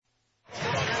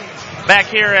Back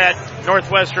here at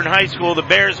Northwestern High School, the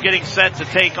Bears getting set to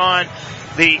take on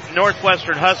the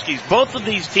Northwestern Huskies. Both of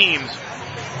these teams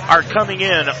are coming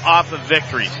in off of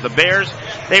victories. The Bears,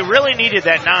 they really needed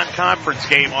that non-conference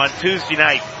game on Tuesday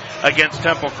night against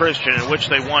Temple Christian, in which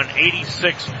they won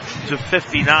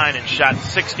 86-59 and shot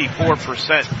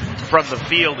 64% from the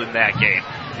field in that game.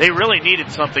 They really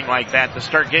needed something like that to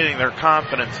start getting their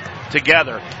confidence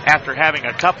together after having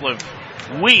a couple of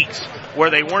weeks where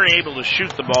they weren't able to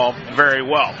shoot the ball very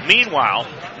well. Meanwhile,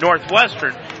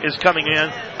 Northwestern is coming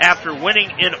in after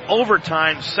winning in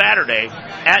overtime Saturday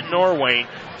at Norway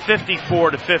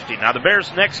 54-50. Now the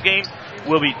Bears' next game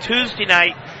will be Tuesday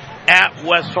night at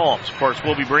West Holmes. Of course,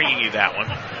 we'll be bringing you that one.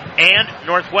 And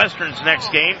Northwestern's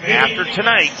next game after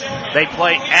tonight, they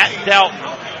play at Dalton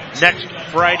next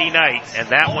Friday night, and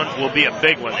that one will be a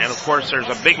big one. And of course, there's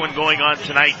a big one going on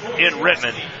tonight in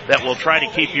Rittman that we'll try to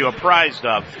keep you apprised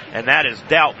of, and that is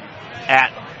Dalton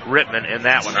at Rittman in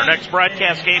that one. Our next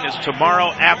broadcast game is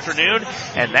tomorrow afternoon,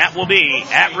 and that will be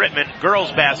at Rittman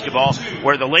girls basketball,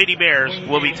 where the Lady Bears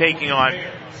will be taking on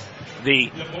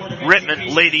the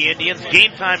Rittman Lady Indians.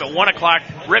 Game time at 1 o'clock.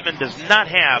 Rittman does not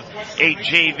have a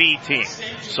JV team.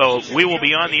 So we will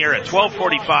be on the air at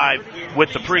 12:45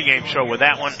 with the pregame show with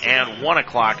that one, and 1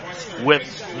 o'clock with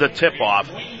the tip-off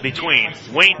between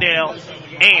Waynedale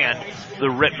and the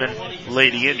Rittman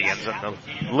Lady Indians. And the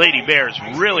Lady Bears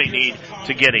really need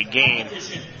to get a game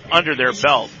under their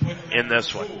belt in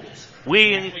this one.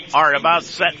 We are about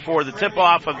set for the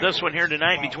tip-off of this one here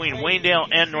tonight between Waynedale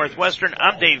and Northwestern.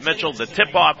 I'm Dave Mitchell. The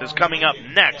tip-off is coming up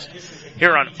next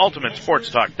here on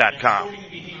UltimateSportsTalk.com.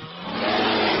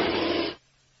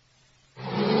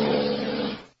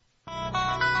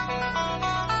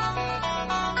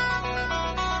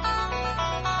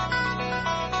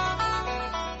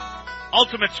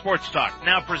 Ultimate Sports Talk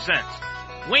now presents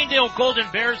Waynedale Golden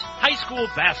Bears High School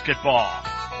Basketball.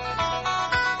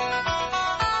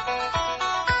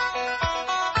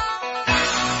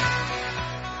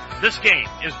 This game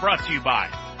is brought to you by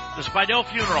the Spidell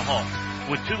Funeral Home,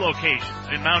 with 2 locations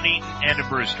in Mount Eaton and in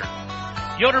Brewster,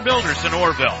 Yoder Builders in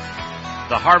Orrville,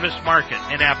 the Harvest Market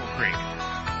in Apple Creek,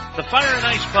 the Fire and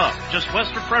Ice Pub just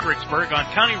west of Fredericksburg on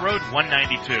County Road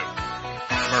 192,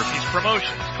 Murphy's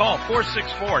Promotions, call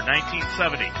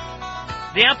 464-1970,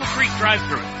 the Apple Creek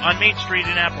Drive-Thru on Main Street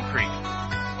in Apple Creek,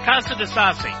 Casa de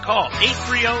Sassi, call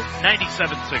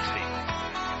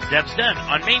 830-9760, Deb's Den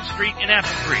on Main Street in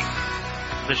Apple Creek,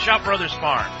 the Shop Brothers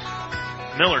Farms,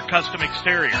 Miller Custom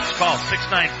Exteriors, call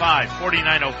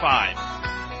 695-4905,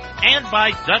 and by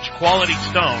Dutch Quality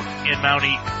Stone in Mount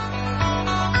Eaton.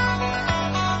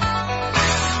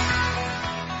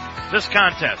 This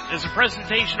contest is a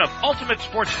presentation of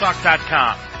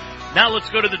UltimateSportsTalk.com. Now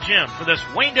let's go to the gym for this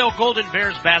Waynedale Golden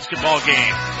Bears basketball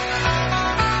game.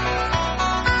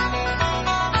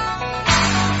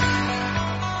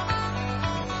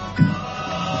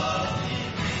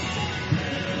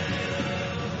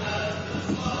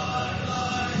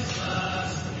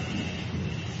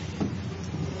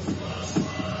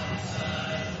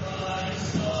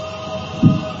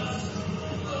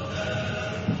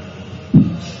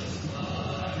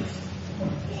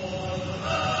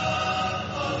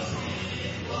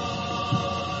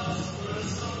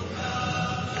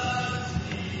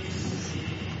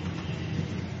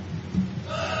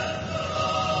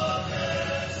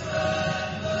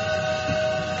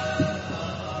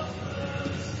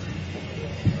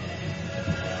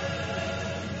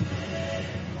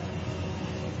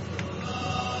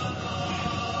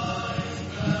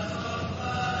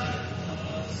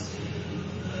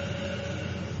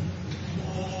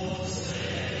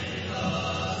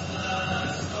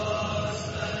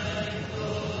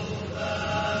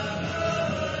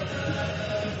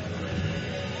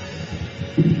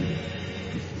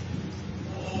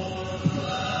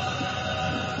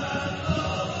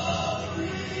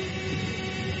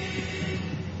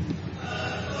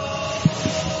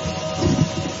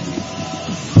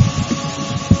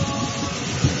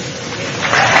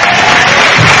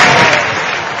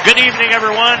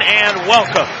 Everyone, and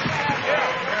welcome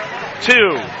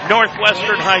to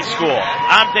Northwestern High School.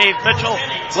 I'm Dave Mitchell.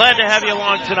 Glad to have you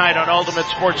along tonight on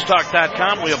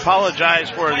UltimateSportsTalk.com. We apologize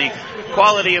for the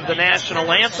quality of the national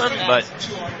anthem, but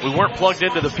we weren't plugged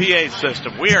into the PA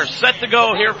system. We are set to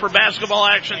go here for basketball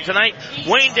action tonight.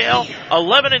 Waynedale,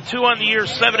 11-2 on the year,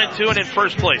 7-2, and in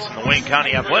first place in the Wayne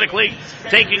County Athletic League,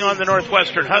 taking on the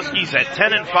Northwestern Huskies at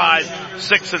 10-5,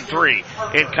 6-3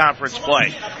 in conference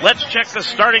play. Let's check the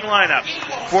starting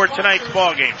lineups for tonight's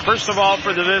ball game. First of all,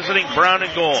 for the visiting Brown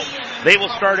and Gold, they will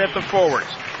start at the forwards.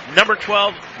 Number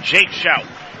 12, Jake Shout.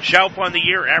 Schaup on the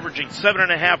year, averaging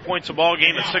 7.5 points a ball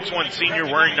game, a 6'1" senior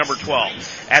wearing number 12.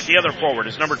 At the other forward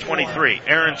is number 23,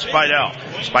 Aaron Spidell.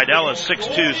 Spidell is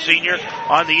 6'2" senior.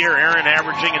 On the year, Aaron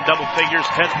averaging in double figures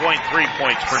 10.3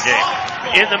 points per game.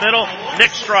 In the middle,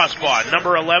 Nick Strasbaugh,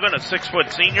 number 11, a 6'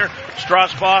 senior.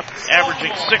 Strasbaugh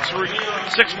averaging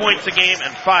 6 points a game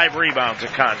and 5 rebounds a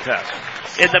contest.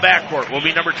 In the backcourt will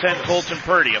be number 10, Colton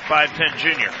Purdy, a 5'10"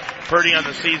 junior. Purdy on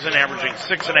the season averaging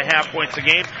 6.5 points a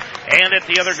game. And at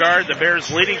the other guard, the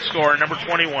Bears' leading scorer, number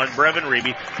 21, Brevin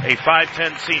Reeby, a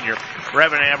 5'10" senior.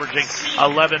 Brevin averaging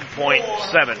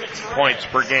 11.7 points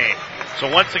per game. So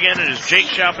once again, it is Jake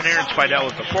Schaup and Aaron Spidell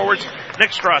at the forwards,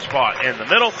 Nick Strasbaugh in the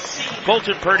middle,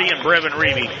 Colton Purdy and Brevin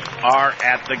Reeby are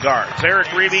at the guards. Eric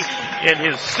Reeby in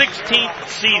his 16th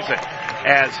season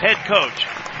as head coach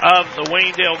of the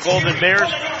Waynedale Golden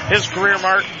Bears. His career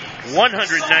mark,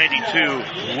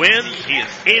 192 wins. He is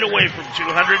 8 away from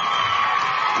 200.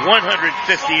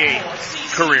 158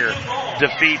 career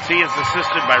defeats. He is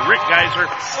assisted by Rick Geiser,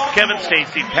 Kevin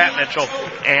Stacy, Pat Mitchell,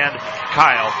 and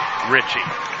Kyle Ritchie.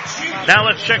 Now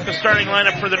let's check the starting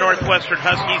lineup for the Northwestern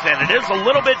Huskies, and it is a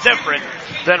little bit different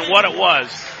than what it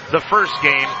was the first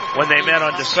game when they met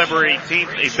on December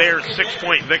 18th, a Bears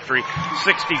 6-point victory,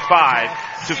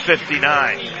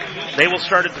 65-59. They will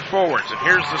start at the forwards, and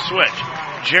here's the switch.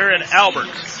 Jared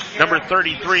Alberts, number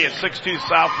 33, a 6'2"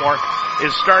 sophomore,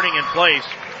 is starting in place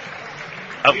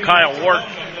of Kyle Wharton.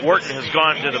 Wharton has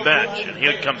gone to the bench, and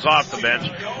he comes off the bench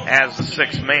as the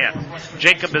 6th man.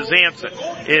 Jacob Bezanson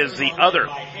is the other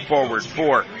forward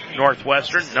for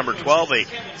Northwestern, number 12, a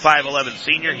 5'11"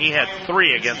 senior. He had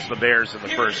 3 against the Bears in the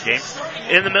first game.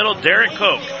 In the middle, Derek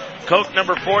Koch. Koch,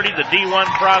 number 40, the D1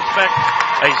 prospect,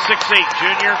 a 6'8"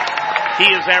 junior. He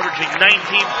is averaging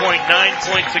 19.9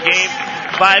 points a game,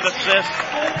 5 assists,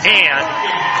 and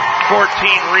 14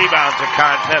 rebounds a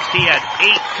contest. He had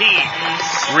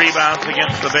 18 rebounds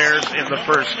against the Bears in the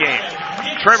first game.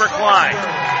 Trevor Klein,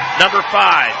 number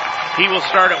 5. He will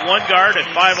start at one guard at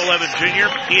 5'11"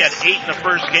 junior. He had 8 in the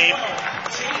first game.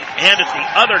 And at the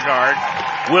other guard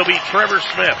will be Trevor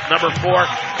Smith, number 4,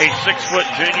 a 6'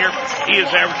 junior. He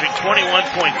is averaging 21.7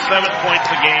 points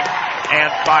a game and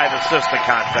 5 assists a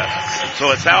contest.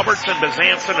 So it's Alberts and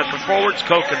Bezanson at the forwards,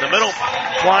 Koch in the middle.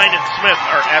 Klein and Smith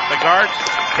are at the guards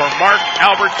for Mark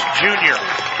Alberts Jr.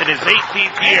 in his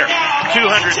 18th year.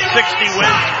 260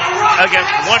 wins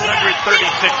against 136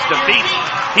 defeats.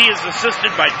 He is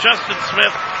assisted by Justin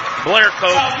Smith, Blair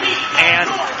Koch, and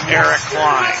Eric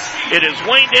Klein. It is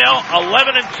Waynedale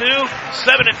 11-2,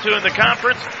 7-2 in the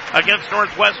conference against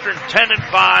Northwestern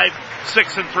 10-5,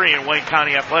 6-3 in Wayne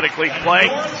County Athletic League play.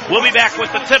 We'll be back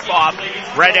with the tip-off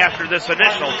right after this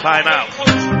initial timeout.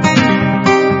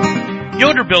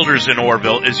 Yoder Builders in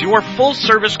Orrville is your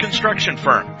full-service construction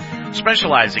firm,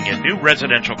 specializing in new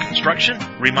residential construction,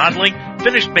 remodeling,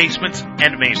 finished basements,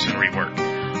 and masonry work.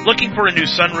 Looking for a new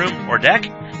sunroom or deck?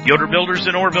 Yoder Builders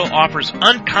in Orrville offers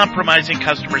uncompromising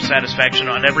customer satisfaction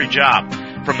on every job,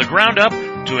 from the ground up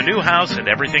to a new house and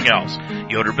everything else.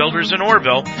 Yoder Builders in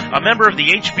Orrville, a member of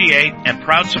the HBA and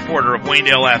proud supporter of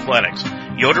Waynedale Athletics.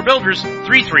 Yoder Builders,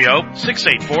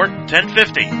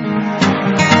 330-684-1050.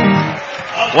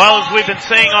 Well, as we've been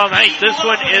saying all night, this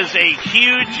one is a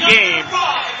huge game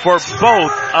for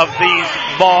both of these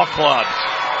ball clubs.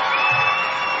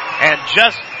 And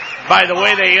just by the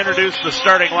way they introduced the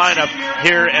starting lineup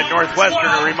here at Northwestern,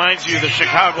 it reminds you of the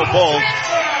Chicago Bulls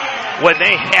when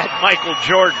they had Michael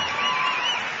Jordan.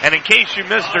 And in case you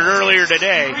missed it earlier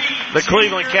today, the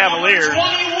Cleveland Cavaliers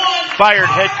fired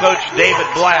head coach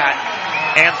David Blatt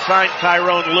and signed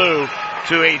Tyrone Lue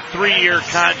to a 3-year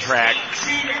contract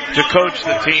to coach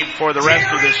the team for the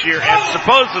rest of this year and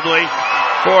supposedly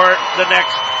for the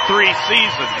next 3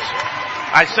 seasons.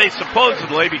 I say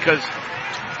supposedly because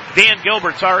Dan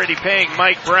Gilbert's already paying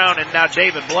Mike Brown and now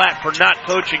David Blatt for not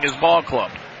coaching his ball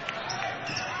club.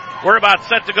 We're about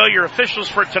set to go. Your officials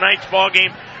for tonight's ball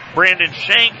game, Brandon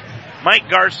Shank, Mike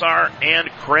Garsar,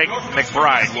 and Craig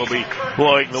McBride will be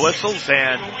blowing the whistles,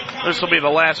 and this will be the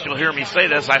last you'll hear me say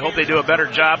this. I hope they do a better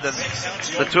job than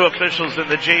the 2 officials in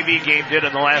the JV game did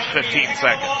in the last 15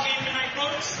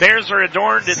 seconds. Bears are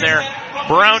adorned in their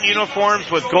brown uniforms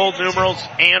with gold numerals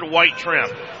and white trim.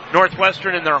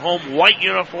 Northwestern in their home white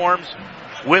uniforms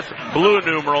with blue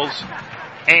numerals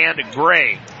and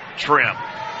gray trim.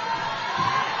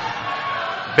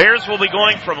 Bears will be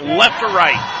going from left to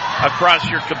right across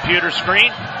your computer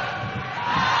screen.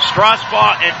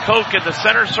 Strasbaugh and Koch in the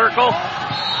center circle.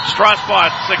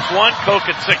 Strasbaugh at 6'1", Koch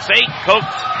at 6'8". Koch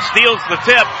steals the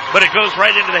tip, but it goes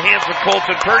right into the hands of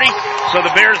Colton Purdy. So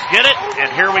the Bears get it, and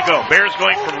here we go. Bears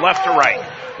going from left to right.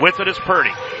 With it is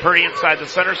Purdy. Purdy inside the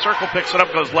center circle, picks it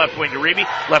up, goes left wing to Reeby,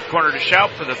 left corner to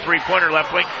Schaub for the three-pointer,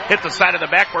 left wing, hit the side of the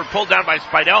backboard, pulled down by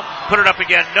Spidell, put it up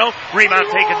again, no, rebound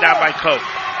taken down by Koch.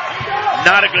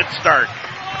 Not a good start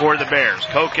for the Bears.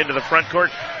 Koch into the front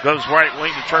court, goes right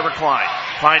wing to Trevor Klein.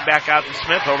 Klein back out to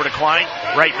Smith, over to Klein,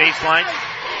 right baseline.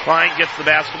 Klein gets the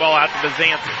basketball out to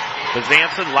Besantzen.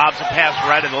 Besantzen lobs a pass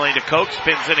right in the lane to Koch,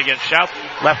 spins in against Schaub.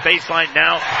 Left baseline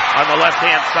now on the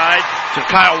left-hand side to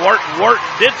Kyle Wharton. Wharton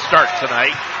did start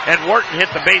tonight, and Wharton hit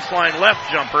the baseline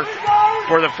left jumper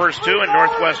for the first two, and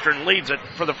Northwestern leads it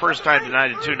for the first time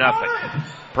tonight at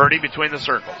 2-0. Purdy between the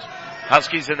circles.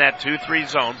 Huskies in that 2-3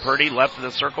 zone. Purdy left of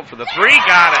the circle for the three.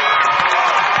 Got it.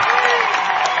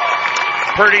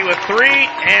 Purdy with three,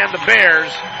 and the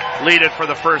Bears lead it for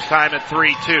the first time at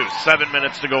 3-2. 7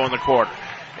 minutes to go in the quarter.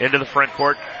 Into the front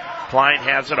court. Klein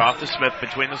has it off to Smith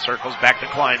between the circles. Back to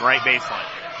Klein, right baseline.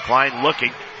 Klein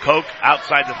looking. Koch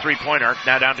outside the three-point arc.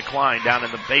 Now down to Klein, down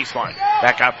in the baseline.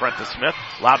 Back out front to Smith.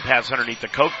 Lob pass underneath to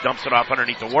Koch. Dumps it off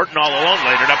underneath to Wharton. All alone.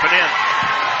 Laid it up and in.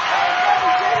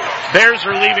 Bears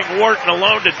are leaving Wharton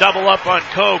alone to double up on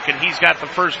Koch, and he's got the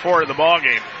first four of the ball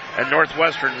game. And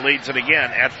Northwestern leads it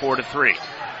again at 4-3.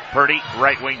 Purdy,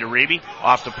 right wing to Reeby.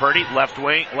 Off to Purdy, left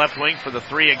wing for the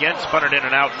three again. Spun it in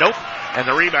and out. Nope. And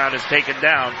the rebound is taken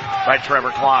down by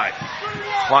Trevor Klein.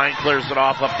 Klein clears it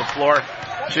off up the floor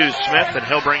to Smith, and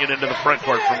he'll bring it into the front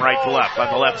court from right to left.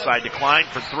 On the left side to Klein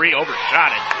for three,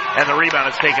 overshot it. And the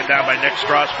rebound is taken down by Nick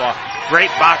Strasbaugh.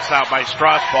 Great box out by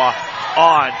Strasbaugh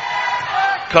on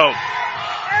Koch.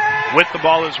 With the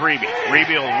ball is Reeby.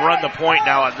 Reeby will run the point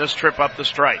now on this trip up the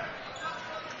stripe.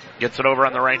 Gets it over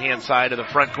on the right-hand side of the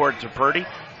front court to Purdy.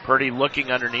 Purdy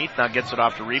looking underneath. Now gets it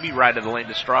off to Reeby. Right of the lane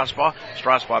to Strasbaugh.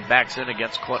 Strasbaugh backs in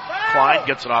against Klein.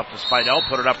 Gets it off to Spidell.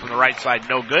 Put it up from the right side.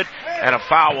 No good. And a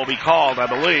foul will be called, I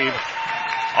believe,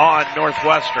 on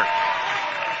Northwestern.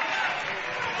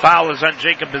 Foul is on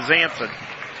Jacob Besantzen.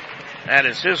 That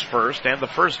is his first, and the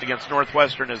first against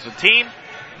Northwestern as a team.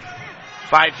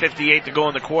 5:58 to go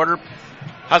in the quarter.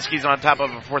 Huskies on top of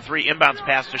a 4-3. Inbounds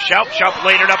pass to Schaub. Schaub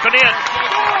laid it up and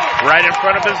in. Right in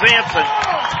front of Besantzen.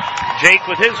 Jake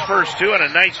with his first two and a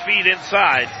nice feed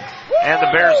inside. And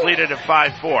the Bears lead it at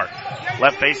 5-4.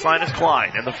 Left baseline is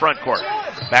Klein in the front court.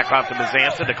 Back off to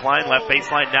Besantzen to Klein. Left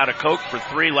baseline now to Koch for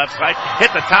three. Left side.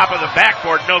 Hit the top of the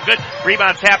backboard. No good.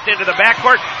 Rebound tapped into the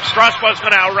backcourt. Strasbaugh's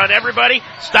going to outrun everybody.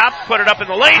 Stops. Put it up in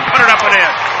the lane. Put it up and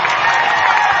in.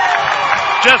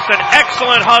 Just an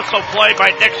excellent hustle play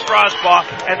by Nick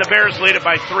Strasbaugh, and the Bears lead it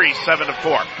by 3,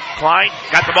 7-4. Klein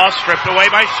got the ball stripped away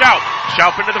by Schaub.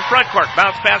 Schaub into the front court.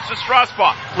 Bounce pass to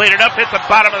Strasbaugh. Laid it up, hit the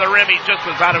bottom of the rim. He just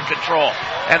was out of control.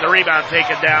 And the rebound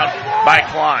taken down by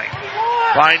Klein.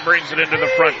 Klein brings it into the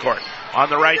front court.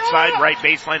 On the right side, right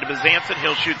baseline to Besantzen.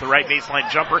 He'll shoot the right baseline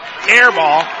jumper. Air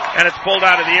ball, and it's pulled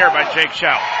out of the air by Jake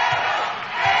Schaub.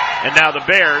 And now the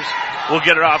Bears will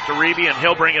get it off to Reeby, and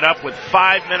he'll bring it up with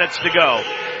 5 minutes to go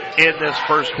in this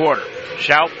first quarter.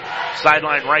 Schaub,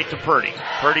 sideline right to Purdy.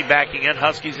 Purdy backing in.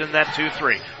 Huskies in that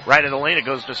 2-3. Right of the lane, it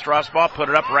goes to Strasbaugh. Put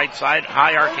it up right side.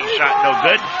 High arcing shot, no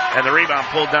good. And the rebound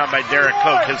pulled down by Derek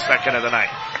Koch, his second of the night.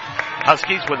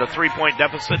 Huskies with a 3-point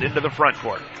deficit into the front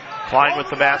court. Klein with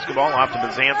the basketball off to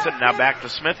Besantzen. Now back to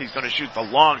Smith. He's going to shoot the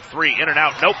long three. In and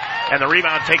out. Nope. And the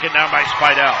rebound taken down by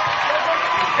Spidell.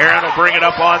 Aaron will bring it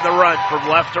up on the run from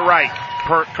left to right.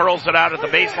 Curls it out at the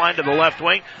baseline to the left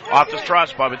wing. Off to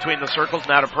Strasbaugh between the circles.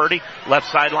 Now to Purdy. Left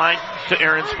sideline to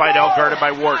Aaron Spidell, guarded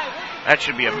by Wharton. That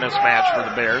should be a mismatch for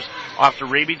the Bears. Off to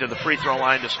Reeby to the free throw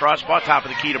line to Strasbaugh. Top of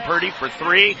the key to Purdy for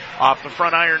three. Off the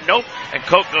front iron. Nope. And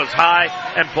Koch goes high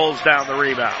and pulls down the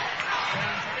rebound.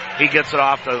 He gets it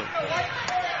off to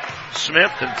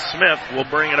Smith, and Smith will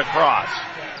bring it across.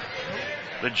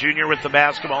 The junior with the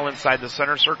basketball inside the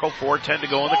center circle. 4:10 to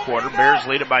go in the quarter. Bears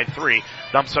lead it by 3.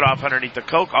 Dumps it off underneath to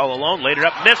Koch all alone. Laid it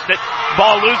up. Missed it.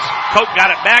 Ball loose. Koch got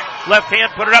it back. Left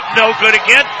hand put it up. No good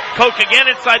again. Koch again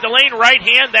inside the lane. Right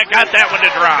hand. That got that one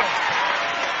to drop.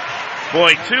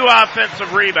 Boy, 2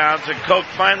 offensive rebounds, and Koch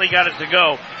finally got it to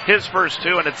go. His first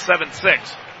 2, and it's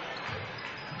 7-6.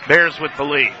 Bears with the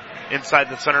lead. Inside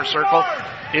the center circle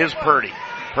is Purdy.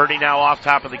 Purdy now off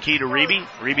top of the key to Reeby.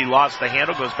 Reeby lost the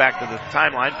handle, goes back to the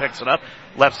timeline, picks it up.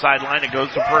 Left sideline, it goes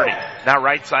to Purdy. Now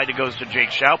right side, it goes to Jake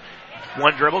Schaub.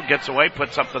 One dribble, gets away,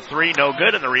 puts up the 3, no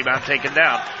good, and the rebound taken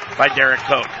down by Derek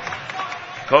Koch.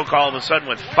 Koch all of a sudden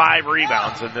with 5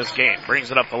 rebounds in this game.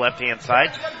 Brings it up the left-hand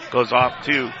side, goes off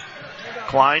to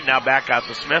Klein, now back out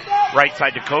to Smith. Right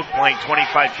side to Koch, playing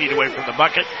 25 feet away from the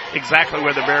bucket. Exactly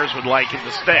where the Bears would like him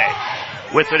to stay.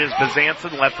 With it is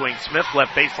Besantzen, left wing Smith,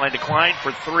 left baseline to Klein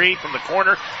for 3 from the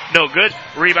corner. No good.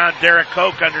 Rebound Derek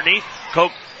Koch underneath.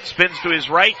 Koch Spins to his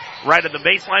right of the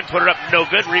baseline, put it up, no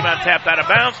good. Rebound tapped out of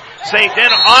bounds, saved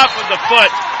in off of the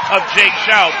foot of Jake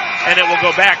Schaub, and it will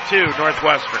go back to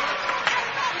Northwestern.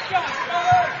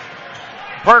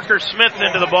 Parker Smith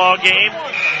into the ball game,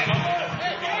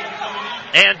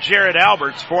 and Jared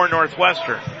Alberts for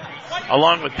Northwestern,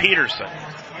 along with Peterson.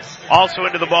 Also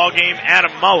into the ball game,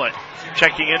 Adam Mullet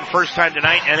checking in first time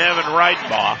tonight, and Evan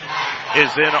Reidenbaugh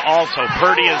is in also.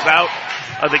 Purdy is out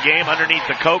of the game underneath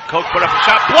the Koch. Koch put up a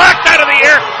shot, blocked out of the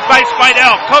air by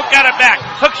Spidell. Koch got it back.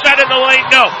 Hook shot in the lane,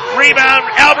 no. Rebound,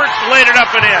 Alberts laid it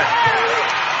up and in.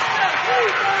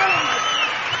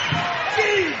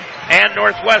 And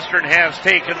Northwestern has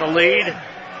taken the lead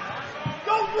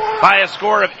by a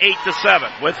score of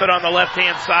 8-7. With it on the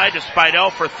left-hand side to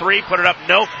Spidell for three. Put it up,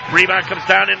 no. Rebound comes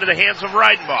down into the hands of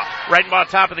Reidenbaugh. Reidenbaugh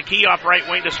top of the key, off right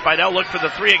wing to Spidell. Look for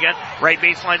the three again. Right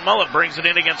baseline, Mullet brings it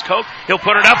in against Koch. He'll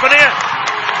put it up and in.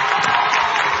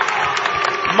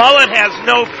 Mullet has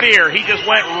no fear. He just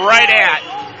went right at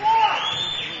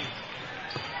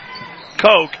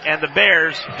Koch, and the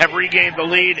Bears have regained the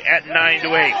lead at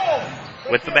 9-8.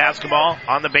 With the basketball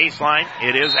on the baseline,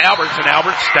 it is Alberts, and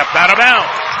Alberts stepped out of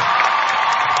bounds.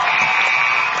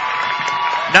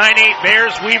 9-8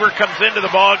 Bears. Weaver comes into the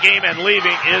ball game, and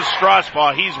leaving is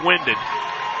Strasbaugh. He's winded.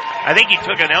 I think he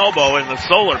took an elbow in the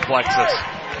solar plexus.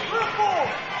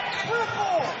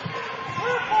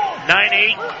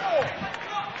 9-8.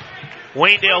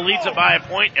 Wayndale leads it by a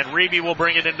point, and Reeby will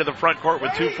bring it into the front court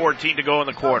with 2:14 to go in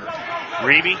the quarter.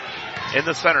 Reeby in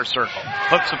the center circle.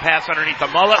 Hooks a pass underneath the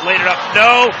Mullet, laid it up,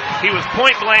 no. He was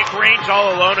point blank range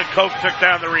all alone, and Koch took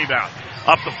down the rebound.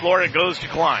 Up the floor it goes to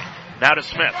Klein. Now to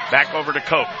Smith, back over to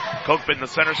Koch. Koch in the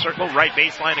center circle, right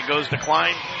baseline, it goes to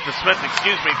Klein. To Smith,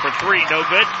 for three, no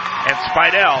good. And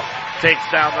Spidell takes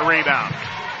down the rebound.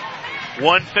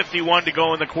 1:51 to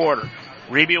go in the quarter.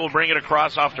 Reeby will bring it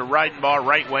across off to Reidenbaugh,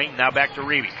 right wing. Now back to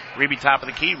Reeby. Reeby top of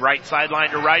the key, right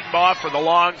sideline to Reidenbaugh for the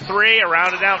long three.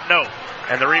 Around and out, no.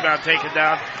 And the rebound taken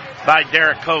down by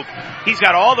Derek Koch. He's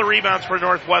got all the rebounds for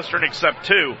Northwestern except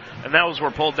two, and those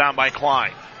were pulled down by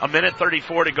Klein.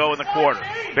 1:34 to go in the quarter.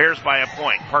 Bears by a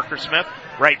point. Parker Smith,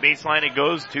 right baseline, it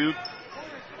goes to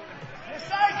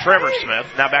Trevor Smith.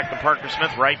 Now back to Parker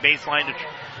Smith, right baseline to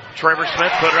Trevor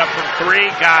Smith. Put it up from three,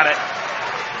 got it.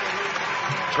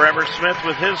 Trevor Smith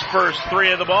with his first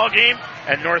three of the ball game,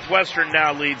 and Northwestern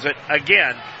now leads it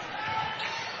again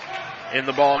in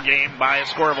the ball game by a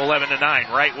score of 11-9.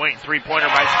 Right wing three-pointer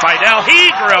by Spidell.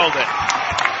 He drilled it.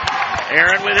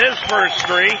 Aaron with his first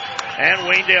three, and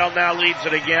Wayndale now leads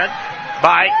it again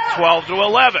by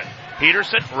 12-11.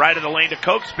 Peterson, right of the lane to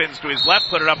Koch, spins to his left,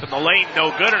 put it up in the lane, no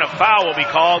good, and a foul will be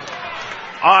called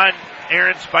on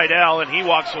Aaron Spidell, and he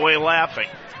walks away laughing.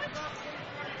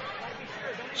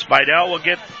 Spidell will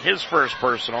get his first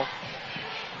personal,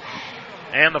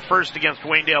 and the first against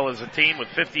Wayndale as a team with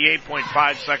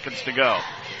 58.5 seconds to go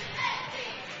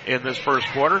in this first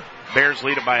quarter. Bears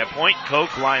lead it by a point.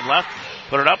 Koch, line left,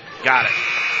 put it up, got it.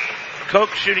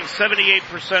 Koch shooting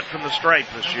 78% from the stripe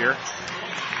this year.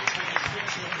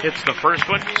 Hits the first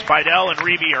one. Spidell and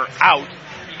Reeby are out.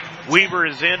 Weaver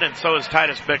is in, and so is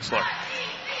Titus Bixler.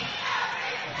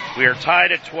 We are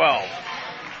tied at 12.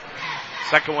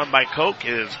 Second one by Koch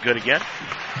is good again.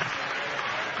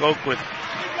 Koch with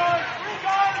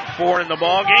 4 in the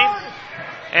ball game,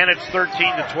 and it's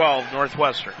 13-12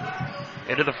 Northwestern.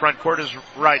 Into the front court is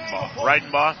Reidenbaugh.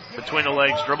 Reidenbaugh between the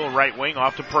legs, dribble right wing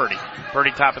off to Purdy.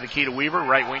 Purdy top of the key to Weaver,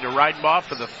 right wing to Reidenbaugh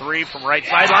for the three from right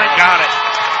sideline. Got it.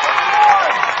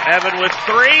 Evan with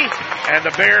three, and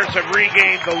the Bears have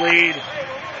regained the lead.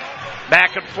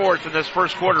 Back and forth in this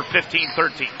first quarter,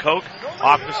 15-13. Koch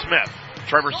off to Smith.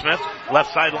 Trevor Smith,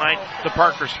 left sideline to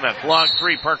Parker Smith. Long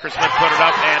three, Parker Smith put it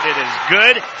up, and it is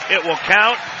good. It will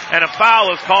count, and a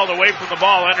foul is called away from the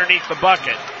ball underneath the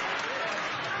bucket.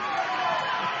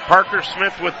 Parker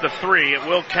Smith with the three. It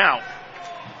will count.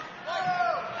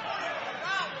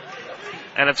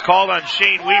 And it's called on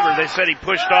Shane Weaver. They said he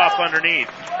pushed off underneath.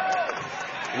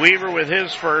 Weaver with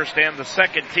his first and the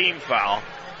second team foul.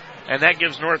 And that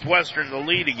gives Northwestern the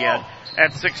lead again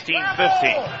at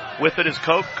 16-15. With it is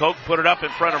Koch. Koch put it up in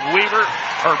front of Weaver,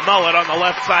 or Mullet on the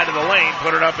left side of the lane,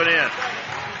 put it up and in.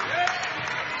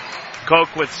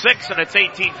 Koch with 6, and it's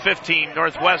 18-15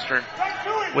 Northwestern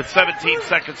with 17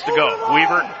 seconds to go.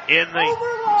 Weaver in the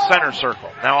center circle.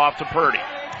 Now off to Purdy.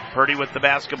 Purdy with the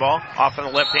basketball off on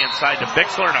the left-hand side to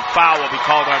Bixler, and a foul will be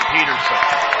called on Peterson.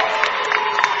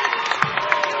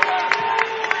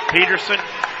 Peterson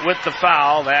with the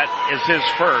foul. That is his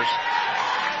first.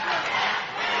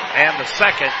 And the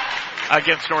second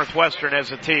against Northwestern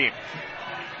as a team.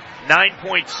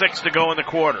 9.6 to go in the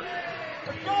quarter.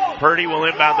 Purdy will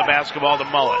inbound the basketball to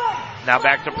Mullet. Now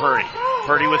back to Purdy.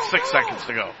 Purdy with 6 seconds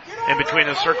to go. In between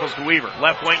the circles to Weaver.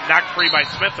 Left wing knocked free by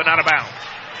Smith and out of bounds.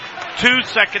 2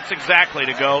 seconds exactly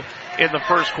to go in the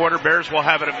first quarter. Bears will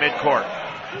have it at midcourt.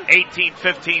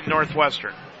 18-15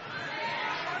 Northwestern.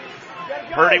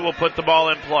 Purdy will put the ball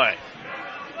in play.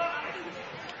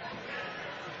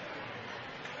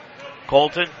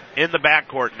 Colton in the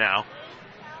backcourt now.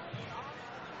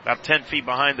 About 10 feet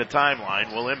behind the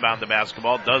timeline. Will inbound the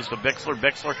basketball. Does to Bixler.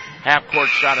 Bixler, half-court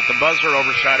shot at the buzzer.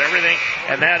 Overshot everything.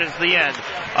 And that is the end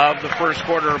of the first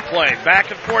quarter of play. Back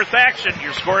and forth action.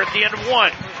 Your score at the end of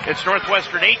 1. It's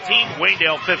Northwestern 18,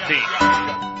 Waynedale 15.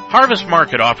 Harvest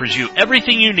Market offers you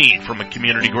everything you need from a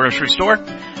community grocery store,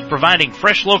 providing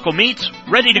fresh local meats,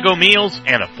 ready-to-go meals,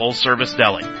 and a full-service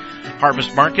deli.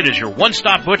 Harvest Market is your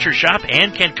one-stop butcher shop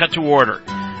and can cut to order.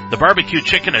 The barbecue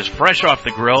chicken is fresh off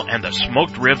the grill and the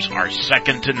smoked ribs are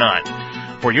second to none.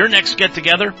 For your next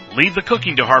get-together, leave the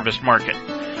cooking to Harvest Market.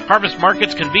 Harvest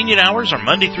Market's convenient hours are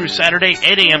Monday through Saturday,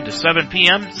 8 a.m. to 7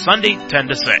 p.m., Sunday, 10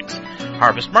 to 6.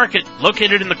 Harvest Market,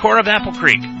 located in the core of Apple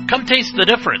Creek. Come taste the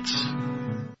difference.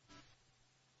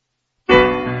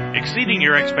 Exceeding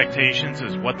your expectations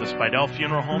is what the Spidell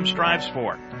Funeral Home strives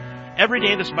for. Every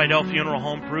day the Spidell Funeral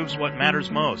Home proves what matters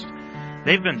most.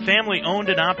 They've been family owned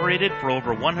and operated for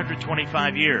over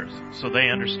 125 years, so they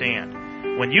understand.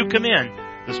 When you come in,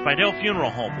 the Spidell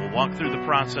Funeral Home will walk through the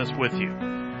process with you.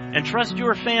 Entrust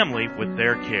your family with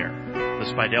their care. The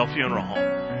Spidell Funeral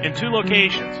Home, in 2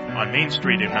 locations, on Main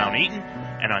Street in Mount Eaton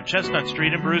and on Chestnut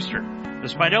Street in Brewster. The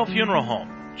Spidell Funeral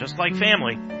Home, just like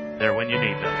family, they're when you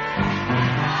need them.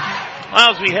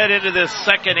 Well, as we head into this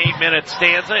second 8-minute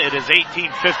stanza, it is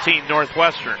 18-15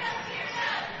 Northwestern.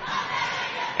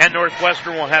 And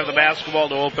Northwestern will have the basketball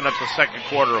to open up the second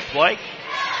quarter of play.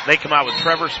 They come out with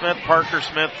Trevor Smith, Parker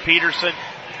Smith, Peterson,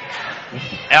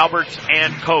 Alberts,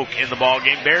 and Koch in the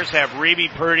ballgame. Bears have Reeby,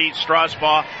 Purdy,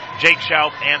 Strasbaugh, Jake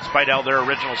Schaup, and Spidell, their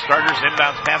original starters.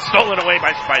 Inbounds pass stolen away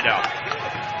by Spidell.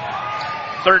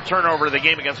 Third turnover of the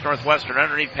game against Northwestern.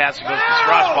 Underneath pass goes to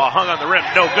Strasbaugh, hung on the rim,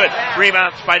 no good.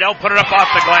 Rebound, Spidell, put it up off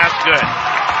the glass, good.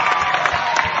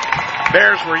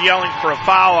 Bears were yelling for a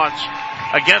foul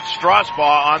against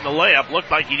Strasbaugh on the layup. Looked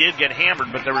like he did get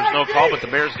hammered, but there was no call, but the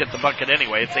Bears get the bucket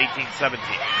anyway. It's 18-17.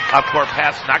 Up-court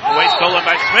pass knocked away, stolen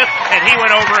by Smith, and he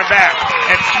went over and back.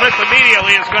 And Smith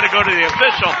immediately is going to go to the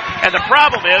official. And the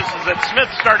problem is that Smith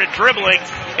started dribbling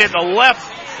in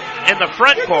the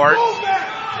front court,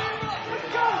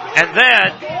 and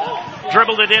then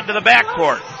dribbled it into the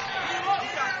backcourt.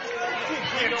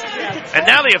 And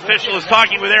now the official is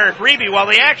talking with Eric Reeby while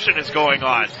the action is going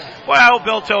on. Boy, I hope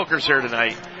Bill Tilker's here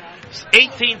tonight.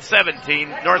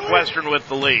 18-17, Northwestern with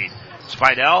the lead.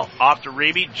 Spidell off to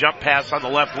Reeby, jump pass on the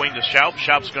left wing to Schaup.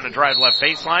 Schaup's going to drive left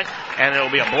baseline, and it'll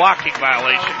be a blocking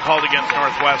violation called against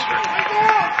Northwestern.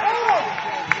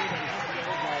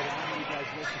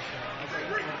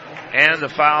 And the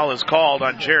foul is called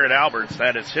on Jared Alberts.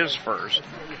 That is his first.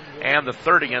 And the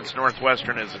third against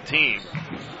Northwestern as a team.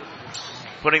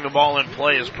 Putting the ball in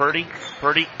play is Purdy.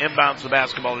 Purdy inbounds the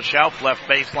basketball to Schaup. Left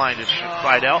baseline to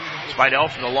Spidell. Spidell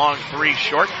from the long 3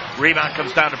 short. Rebound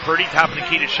comes down to Purdy. Top of the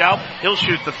key to Schaup. He'll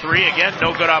shoot the 3 again.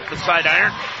 No good off the side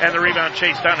iron. And the rebound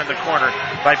chased down in the corner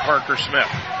by Parker Smith.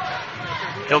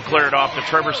 He'll clear it off to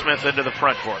Trevor Smith into the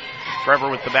front court. Trevor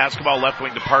with the basketball, left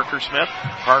wing to Parker Smith.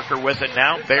 Parker with it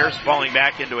now. Bears falling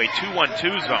back into a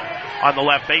 2-1-2 zone on the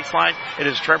left baseline. It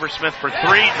is Trevor Smith for 3,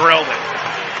 drilled it.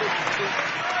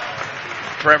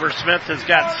 Trevor Smith has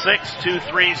got 2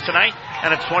 threes tonight,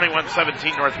 and it's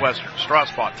 21-17 Northwestern.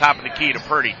 Strasbaugh, top of the key to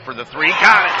Purdy for the 3.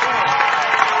 Got it!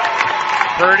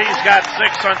 Purdy's got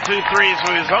 6 on 2 threes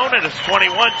of his own, and it's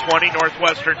 21-20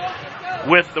 Northwestern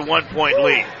with the 1-point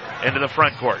lead. Into the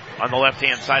front court. On the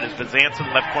left-hand side is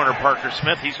Bezanson. Left corner, Parker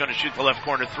Smith. He's going to shoot the left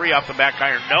corner 3 off the back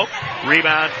iron. No.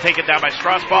 Rebound taken down by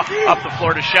Strasbaugh. Up the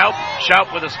floor to Schaup.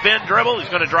 Schaup with a spin dribble. He's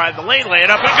going to drive the lane. Lay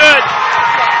it up and good.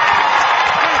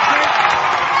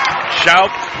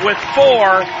 Schaup with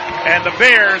 4. And the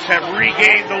Bears have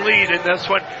regained the lead in this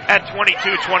one at 22-21.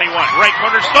 Right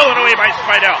corner stolen away by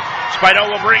Spidell. Spidell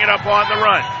will bring it up on the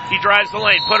run. He drives the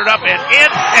lane, put it up and in,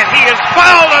 and he is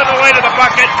fouled on the way to the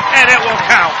bucket, and it will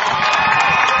count.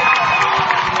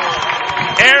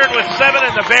 Aaron with 7,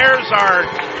 and the Bears are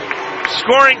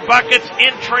scoring buckets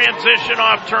in transition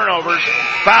off turnovers.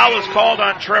 Foul is called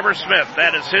on Trevor Smith.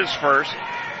 That is his first.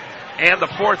 And the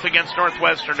 4th against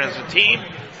Northwestern as a team.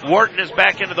 Wharton is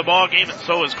back into the ball game, and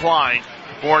so is Klein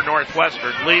for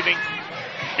Northwestern. Leaving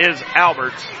is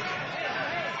Alberts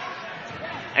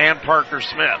and Parker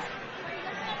Smith.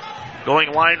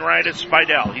 Going line right is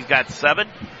Spidell. He's got 7,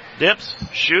 dips,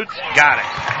 shoots, got it.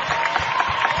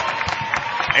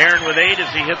 Aaron with 8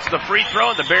 as he hits the free throw,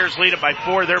 and the Bears lead it by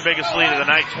 4, their biggest lead of the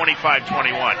night,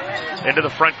 25-21. Into the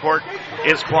front court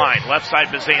is Klein. Left side,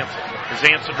 Bezanson.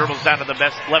 Bezanson dribbles down to the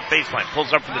left baseline,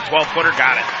 pulls up for the 12-footer,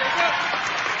 got it.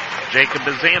 Jacob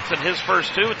Bezanson, his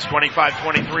first 2. It's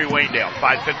 25-23 Waynedale.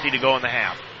 5:50 to go in the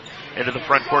half. Into the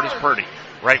front court is Purdy.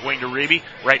 Right wing to Reeby.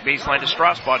 Right baseline to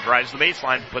Strasbaugh. Drives the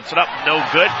baseline. Puts it up. No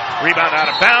good. Rebound out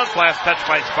of bounds. Last touch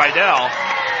by Spidell.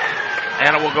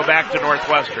 And it will go back to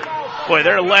Northwestern. Boy,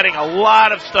 they're letting a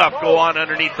lot of stuff go on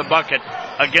underneath the bucket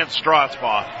against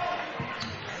Strasbaugh.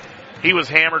 He was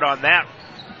hammered on that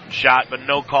shot, but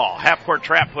no call. Half-court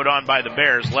trap put on by the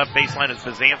Bears. Left baseline is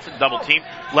Bezanson, double team.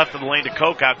 Left of the lane to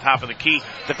Koch, out top of the key.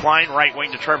 Decline, right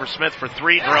wing to Trevor Smith for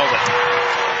 3, drilled it.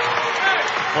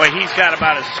 Boy, he's got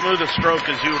about as smooth a stroke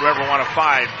as you would ever want to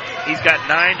find. He's got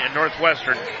 9, and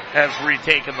Northwestern has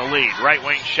retaken the lead. Right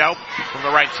wing Schaup from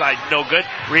the right side, no good.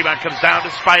 Rebound comes down to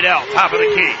Spidell, top of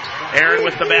the key. Aaron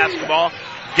with the basketball.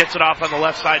 Gets it off on the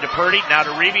left side to Purdy. Now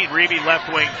to Reeby. Reeby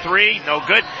left wing 3. No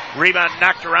good. Rebound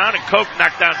knocked around, and Koch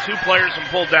knocked down 2 players and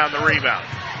pulled down the rebound.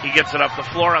 He gets it up the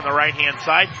floor on the right-hand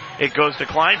side. It goes to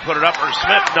Klein. Put it up for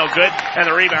Smith. No good. And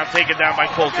the rebound taken down by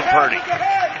Colton Purdy.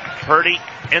 Purdy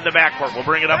in the backcourt. We'll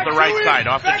bring it up the right side.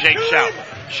 Off to Jake Schaup.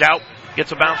 Schaup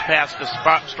gets a bounce pass to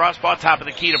Strasbaugh. Top of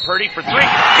the key to Purdy for 3.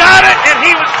 Got it! And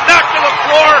he was knocked to the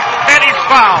floor, and he's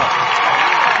fouled.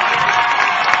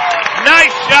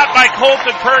 Nice shot by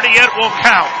Colton Purdy. It will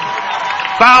count.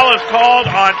 Foul is called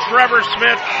on Trevor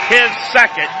Smith, his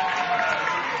second.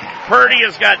 Purdy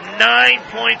has got 9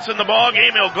 points in the ball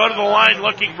game. He'll go to the line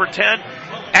looking for 10.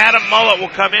 Adam Mullett will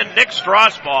come in. Nick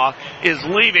Strasbaugh is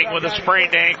leaving with a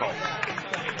sprained ankle.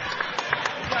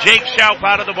 Jake Schaup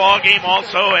out of the ball game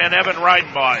also, and Evan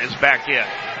Reidenbaugh is back in.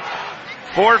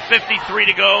 4:53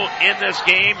 to go in this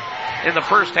game. In the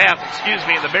first half,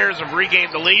 and the Bears have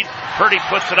regained the lead. Purdy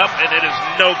puts it up, and it is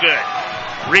no good.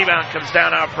 Rebound comes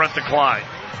down out front to Klein.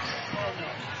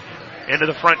 Into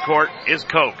the front court is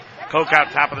Koch. Koch out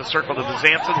top of the circle to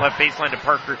Bezanson. Left baseline to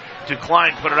Parker to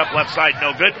Klein. Put it up left side,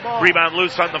 no good. Rebound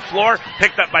loose on the floor.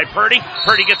 Picked up by Purdy.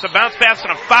 Purdy gets a bounce pass,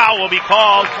 and a foul will be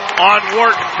called on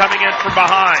Wharton coming in from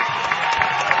behind.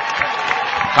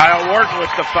 Kyle Wharton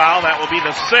with the foul. That will be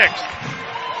the 6th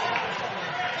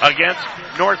against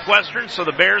Northwestern, so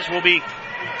the Bears will be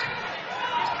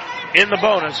in the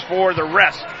bonus for the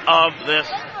rest of this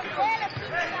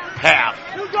half.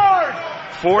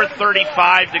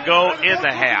 4:35 to go in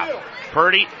the half.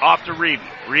 Purdy off to Reeby.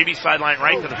 Reeby sideline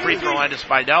right to the free throw line to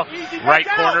Spidell. Right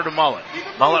corner to Mullett.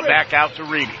 Mullett back out to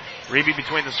Reeby. Reeby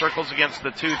between the circles against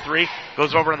the 2-3.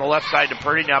 Goes over on the left side to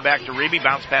Purdy. Now back to Reeby.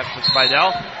 Bounce pass to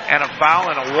Spidell. And a foul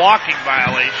and a walking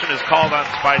violation is called on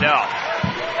Spidell.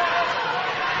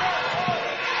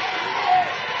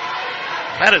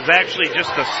 That is actually just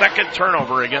the second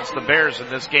turnover against the Bears in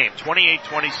this game.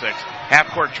 28-26.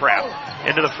 Half-court trap.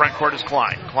 Into the front court is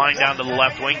Klein. Klein down to the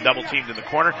left wing. Double team to the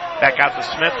corner. Back out to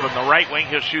Smith from the right wing.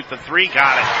 He'll shoot the 3.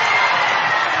 Got it.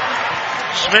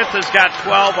 Smith has got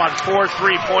 12 on 4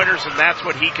 3-pointers, and that's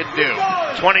what he can do.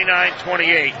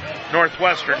 29-28.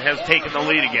 Northwestern has taken the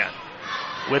lead again.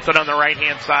 With it on the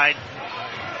right-hand side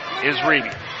is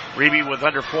Reeby. Reeby with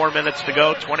under 4 minutes to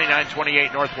go.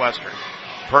 29-28 Northwestern.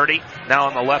 Purdy now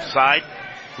on the left side.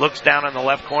 Looks down in the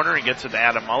left corner and gets it to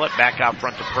Adam Mullett. Back out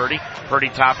front to Purdy. Purdy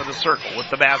top of the circle with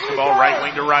the basketball. Right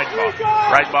wing to Reidenbaugh.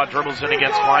 Reidenbaugh dribbles in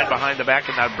against Klein behind the back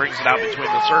and now brings it out between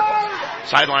the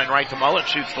circles. Sideline right to Mullett.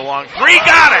 Shoots the long 3.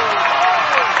 Got it!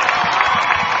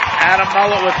 Adam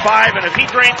Mullett with 5, and if he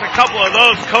drains a couple of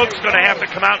those, Koch's going to have to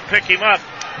come out and pick him up.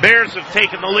 Bears have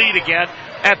taken the lead again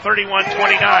at 31-29.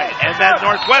 And then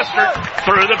Northwestern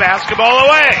threw the basketball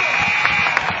away.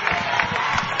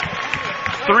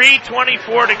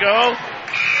 3:24 to go.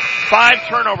 5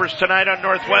 turnovers tonight on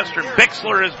Northwestern.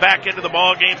 Bixler is back into the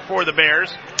ball game for the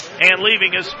Bears, and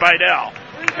leaving is Spidell.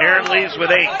 Aaron leaves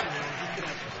with 8.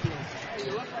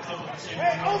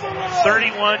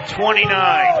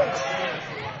 31-29.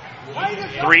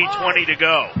 3:20 to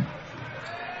go.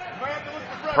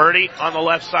 Purdy on the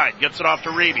left side. Gets it off to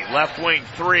Reeby. Left wing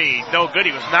 3. No good.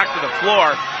 He was knocked to the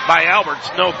floor by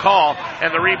Alberts. No call.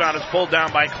 And the rebound is pulled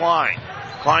down by Klein.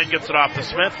 Klein gets it off to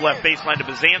Smith. Left baseline to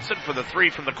Bezanson for the 3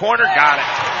 from the corner. Got it.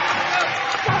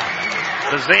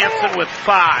 Bezanson with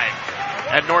 5.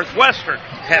 And Northwestern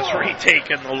has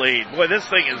retaken the lead. Boy, this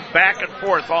thing is back and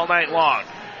forth all night long.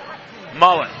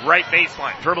 Mullett, right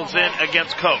baseline. Dribbles in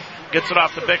against Koch. Gets it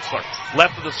off to Bixler.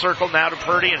 Left of the circle now to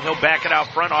Purdy, and he'll back it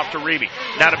out front off to Reeby.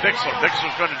 Now to Bixler.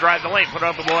 Bixler's going to drive the lane. Put it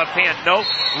up with the left hand. No.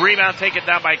 Rebound taken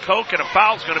down by Koch, and a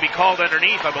foul's going to be called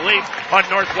underneath, I believe, on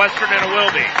Northwestern, and it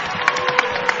will be.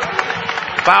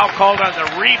 Foul called on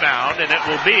the rebound, and it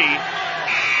will be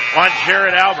on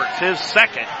Jared Alberts, his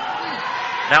second.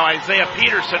 Now Isaiah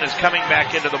Peterson is coming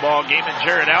back into the ball game, and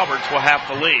Jared Alberts will have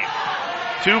to leave.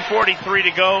 2:43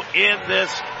 to go in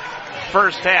this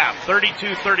first half.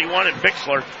 32-31, and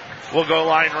Bixler will go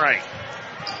line right.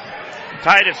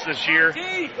 Titus this year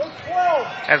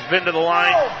has been to the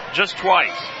line just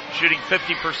twice, shooting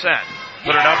 50%.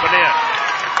 Put it up and in.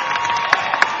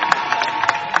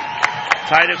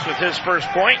 Titus with his first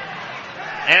point,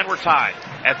 and we're tied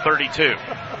at 32.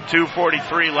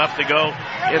 2:43 left to go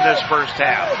in this first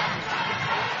half.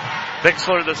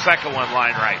 Bixler, the second one,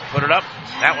 line right. Put it up.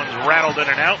 That one's rattled in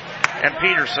and out, and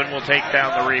Peterson will take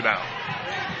down the rebound.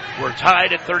 We're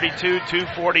tied at 32,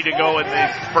 2:40 to go in the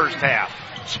first half.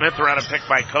 Smith around a pick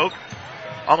by Koch.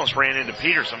 Almost ran into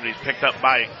Peterson, but he's picked up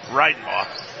by Reidenbaugh.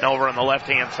 Now over on the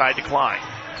left-hand side to Klein.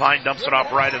 Klein dumps it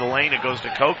off right of the lane. It goes to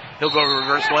Koch. He'll go to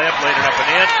reverse layup, laid it up and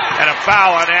in, and a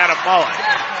foul on Adam Mullet.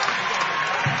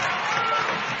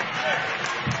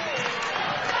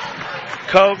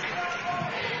 Koch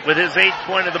with his 8th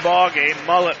point of the ball game.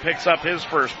 Mullet picks up his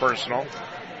first personal.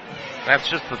 That's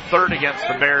just the third against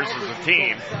the Bears as a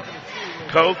team.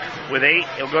 Koch with 8.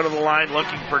 He'll go to the line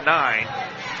looking for 9.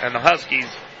 And the Huskies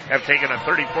have taken a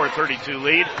 34-32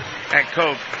 lead. And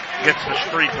Koch gets the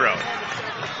free throw.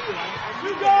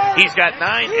 He's got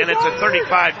 9, and it's a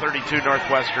 35-32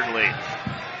 Northwestern lead.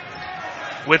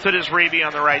 With it is Reeby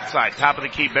on the right side. Top of the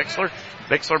key, Bixler.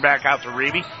 Bixler back out to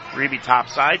Reeby. Reeby top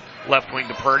side. Left wing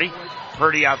to Purdy.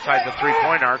 Purdy outside the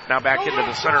three-point arc. Now back into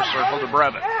the center circle to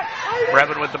Brevin.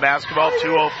 Brevin with the basketball.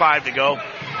 2:05 to go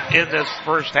in this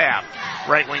first half.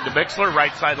 Right wing to Bixler.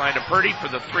 Right sideline to Purdy for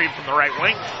the three from the right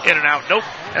wing. In and out. Nope.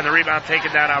 And the rebound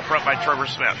taken down out front by Trevor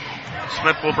Smith.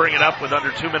 Smith will bring it up with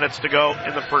under 2 minutes to go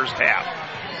in the first half.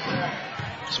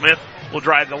 Smith will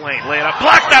drive the lane. Lay it up.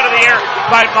 Blocked out of the air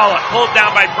by Mullet. Pulled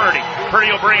down by Purdy.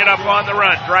 Purdy will bring it up on the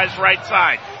run. Drives right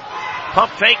side.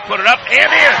 Pump fake. Put it up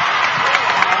and in.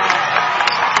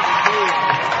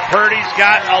 Purdy's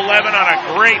got 11 on a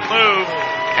great move.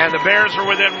 And the Bears are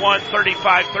within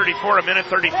 35-34, a minute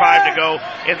 35 to go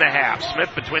in the half.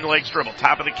 Smith between the legs dribble,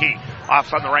 top of the key.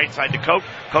 Off on the right side to Koch.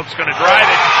 Koch's going to drive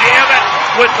and jam it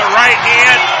with the right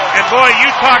hand. And boy, you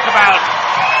talk about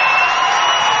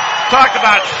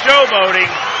showboating.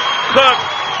 Koch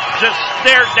just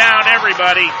stared down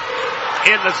everybody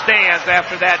in the stands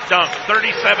after that dunk.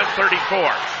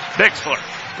 37-34. Bixler,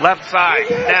 left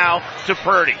side, now to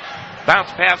Purdy.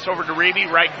 Bounce pass over to Reeby,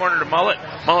 right corner to Mullet.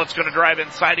 Mullet's going to drive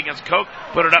inside against Koch.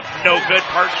 Put it up, no good,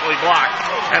 partially blocked.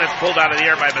 And it's pulled out of the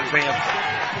air by Bazanson.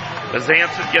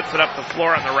 Bazanson gets it up the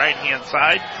floor on the right-hand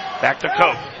side. Back to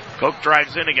Koch. Koch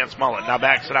drives in against Mullet. Now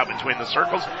backs it out between the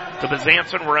circles to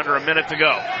Bazanson. We're under a minute to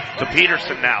go. To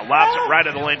Peterson now. Lobs it right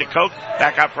of the lane to Koch.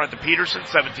 Back out front to Peterson.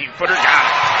 17-footer. Got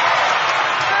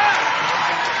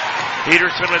it.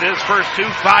 Peterson with his first two.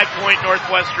 5-point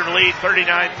Northwestern lead.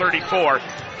 39-34.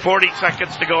 40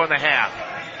 seconds to go in the half.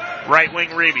 Right wing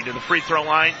Reeby to the free throw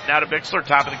line. Now to Bixler.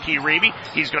 Top of the key Reeby.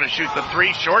 He's going to shoot the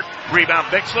three. Short. Rebound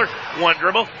Bixler. One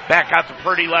dribble. Back out to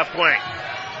Purdy left wing.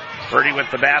 Purdy with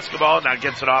the basketball. Now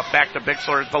gets it off back to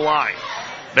Bixler at the line.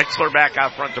 Bixler back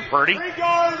out front to Purdy.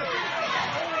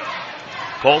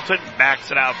 Colton backs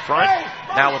it out front.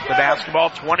 Now with the basketball.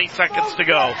 20 seconds to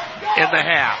go in the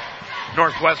half.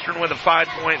 Northwestern with a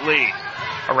 5-point lead.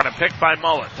 A run pick by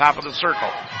Mullet. Top of the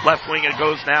circle. Left wing it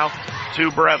goes now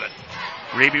to Brevin.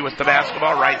 Reeby with the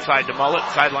basketball. Right side to Mullet.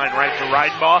 Sideline right to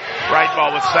Reidenbaugh.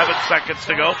 Reidenbaugh with 7 seconds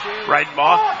to go.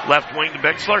 Reidenbaugh left wing to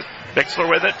Bixler. Bixler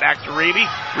with it. Back to Reeby.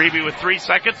 Reeby with 3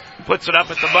 seconds. Puts it up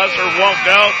at the buzzer. Won't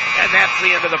go. And that's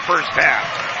the end of the first half.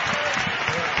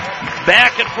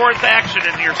 Back and forth action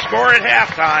in your score at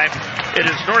halftime. It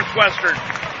is Northwestern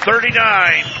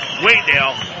 39,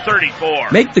 Waynedale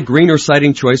 34. Make the greener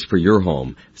siding choice for your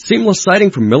home. Seamless siding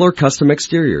from Miller Custom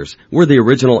Exteriors. We're the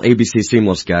original ABC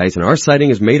Seamless guys, and our siding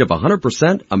is made of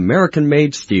 100%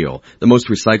 American-made steel, the most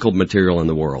recycled material in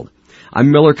the world.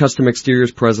 I'm Miller Custom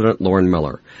Exteriors President Lauren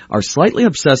Miller. Our slightly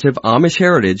obsessive Amish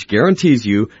heritage guarantees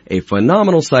you a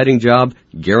phenomenal siding job,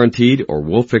 guaranteed, or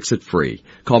we'll fix it free.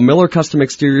 Call Miller Custom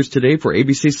Exteriors today for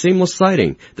ABC Seamless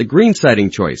Siding, the green siding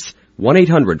choice.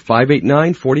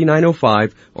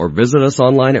 1-800-589-4905 or visit us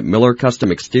online at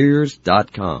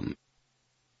MillerCustomExteriors.com.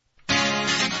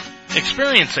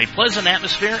 Experience a pleasant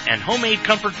atmosphere and homemade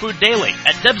comfort food daily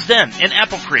at Deb's Den in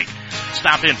Apple Creek.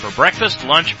 Stop in for breakfast,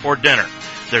 lunch, or dinner.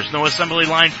 There's no assembly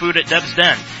line food at Deb's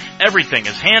Den. Everything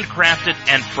is handcrafted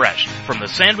and fresh, from the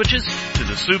sandwiches to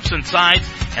the soups and sides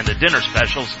and the dinner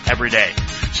specials every day.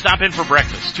 Stop in for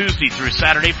breakfast Tuesday through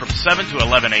Saturday from 7 to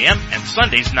 11 a.m. and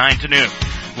Sundays 9 to noon.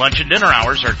 Lunch and dinner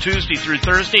hours are Tuesday through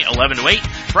Thursday 11 to 8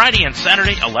 Friday and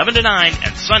Saturday 11 to 9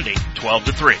 and Sunday 12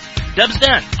 to 3. Deb's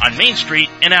Den on Main Street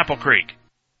in Apple Creek.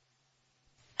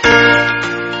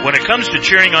 When it comes to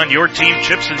cheering on your team,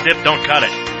 chips and dip don't cut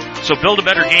it. So build a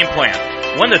better game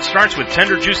plan, one that starts with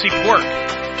tender, juicy pork.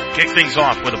 Kick things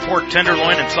off with a pork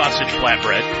tenderloin and sausage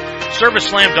flatbread. Serve a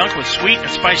slam dunk with sweet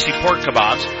and spicy pork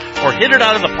kebabs, or hit it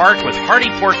out of the park with hearty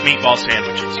pork meatball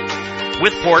sandwiches.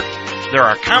 With pork, there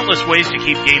are countless ways to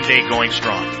keep game day going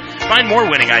strong. Find more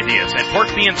winning ideas at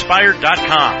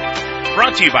porkbeinspired.com.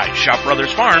 Brought to you by Shop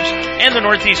Brothers Farms and the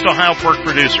Northeast Ohio Pork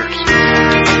Producers.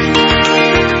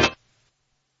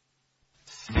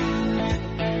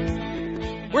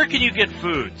 Where can you get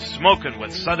food smoking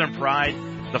with Southern pride?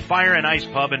 The Fire and Ice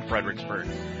Pub in Fredericksburg.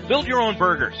 Build your own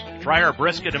burgers. Try our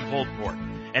brisket and pulled pork.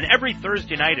 And every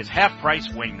Thursday night is half-price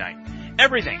wing night.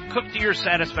 Everything cooked to your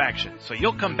satisfaction, so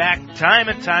you'll come back time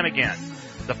and time again.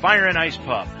 The Fire and Ice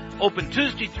Pub. Open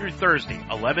Tuesday through Thursday,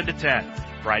 11 to 10.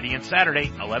 Friday and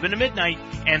Saturday, 11 to midnight.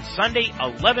 And Sunday,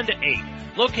 11 to 8.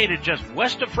 Located just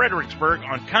west of Fredericksburg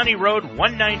on County Road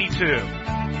 192.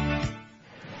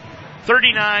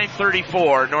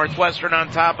 39-34, Northwestern on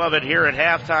top of it here at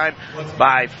halftime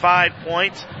by 5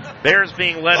 points. Bears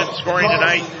being led in scoring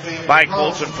tonight by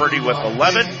Colton Purdy with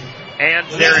 11, and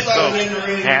Derek Vogt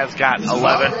has got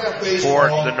 11 for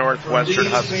the Northwestern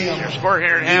Huskies. Your score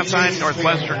here at halftime,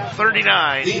 Northwestern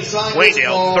 39,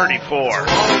 Waynedale 34.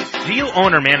 Do you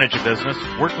own or manage a business?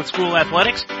 Work with school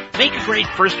athletics? Make a great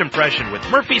first impression with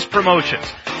Murphy's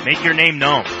Promotions. Make your name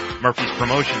known. Murphy's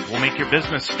Promotions will make your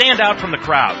business stand out from the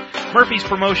crowd. Murphy's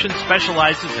Promotions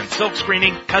specializes in silk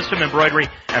screening, custom embroidery,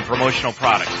 and promotional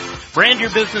products. Brand your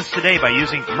business today by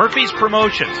using Murphy's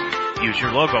Promotions. Use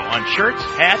your logo on shirts,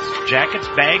 hats, jackets,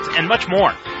 bags, and much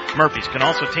more. Murphy's can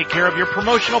also take care of your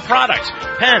promotional products,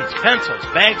 pens, pencils,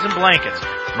 bags, and blankets.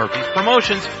 Murphy's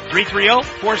Promotions,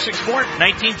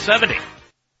 330-464-1970.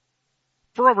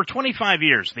 For over 25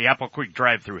 years, the Apple Creek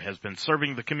drive-thru has been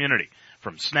serving the community.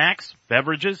 From snacks,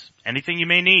 beverages, anything you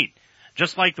may need.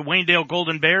 Just like the Waynedale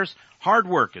Golden Bears, hard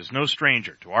work is no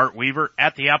stranger to Art Weaver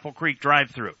at the Apple Creek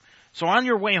drive-thru. So on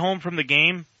your way home from the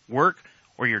game, work,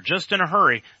 or you're just in a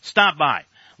hurry, stop by.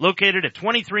 Located at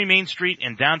 23 Main Street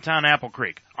in downtown Apple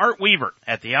Creek, Art Weaver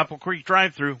at the Apple Creek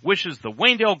drive-thru wishes the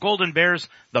Waynedale Golden Bears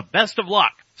the best of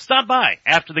luck. Stop by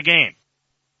after the game.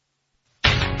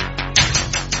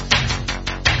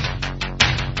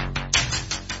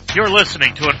 You're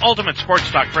listening to an Ultimate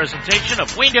Sports Talk presentation of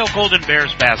Waynedale Golden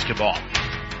Bears basketball.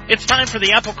 It's time for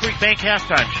the Apple Creek Bank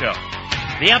halftime show.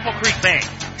 The Apple Creek Bank.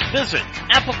 Visit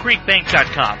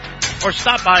applecreekbank.com or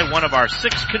stop by one of our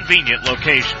 6 convenient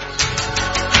locations.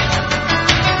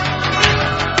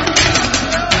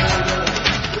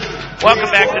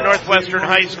 Welcome back to Northwestern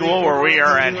High School, where we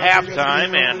are at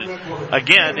halftime, and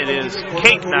again, it is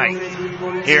cake night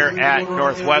here at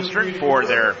Northwestern for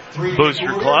their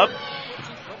Booster Club.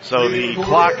 So the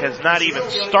clock has not even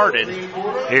started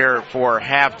here for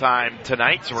halftime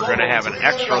tonight, so we're going to have an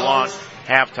extra long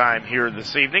halftime here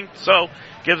this evening. So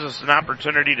gives us an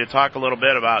opportunity to talk a little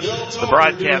bit about the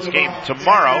broadcast game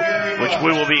tomorrow, which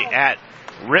we will be at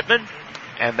Rittman,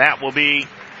 and that will be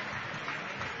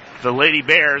the Lady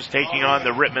Bears taking on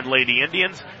the Rittman Lady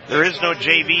Indians. There is no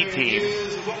JV team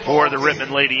for the Rittman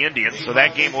Lady Indians, so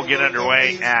that game will get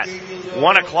underway at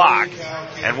 1 o'clock,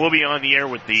 and we'll be on the air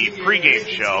with the pregame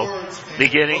show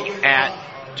beginning at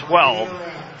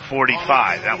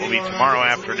 12:45. That will be tomorrow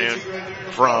afternoon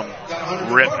from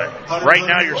Rittman. Right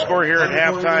now, your score here at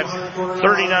halftime,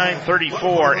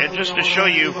 39-34, and just to show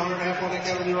you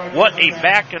what a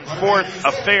back and forth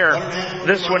affair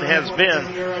this one has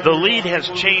been, the lead has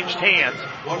changed hands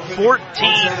 14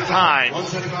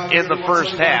 times in the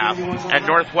first half, and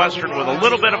Northwestern, with a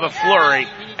little bit of a flurry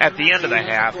at the end of the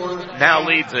half, now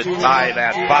leads it by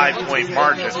that 5-point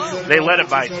margin. They led it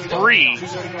by 3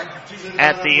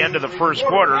 at the end of the first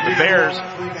quarter. The Bears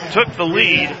took the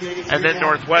lead, and then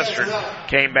Northwestern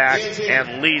came back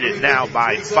and lead it now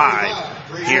by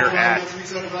 5 here at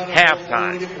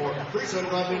halftime.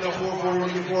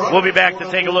 We'll be back to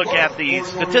take a look at the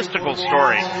statistical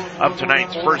story of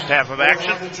tonight's first half of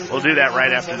action. We'll do that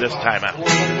right after this timeout.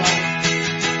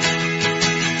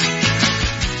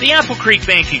 The Apple Creek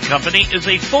Banking Company is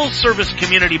a full-service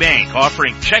community bank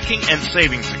offering checking and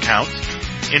savings accounts,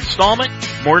 installment,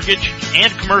 mortgage,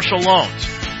 and commercial loans.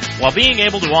 While being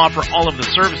able to offer all of the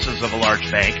services of a large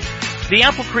bank, the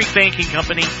Apple Creek Banking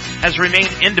Company has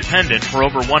remained independent for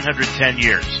over 110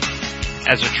 years.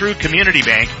 As a true community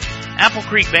bank, Apple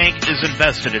Creek Bank is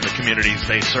invested in the communities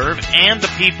they serve and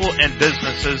the people and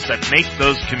businesses that make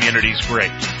those communities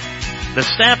great. The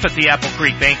staff at the Apple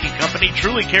Creek Banking Company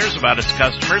truly cares about its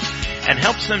customers and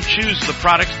helps them choose the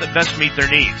products that best meet their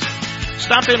needs.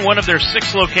 Stop in one of their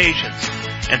 6 locations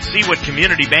and see what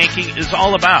community banking is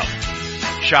all about.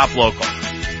 Shop local.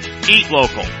 Eat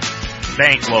local.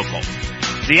 Bank local.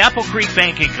 The Apple Creek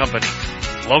Banking Company.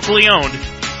 Locally owned.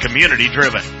 Community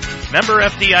driven. Member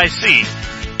FDIC.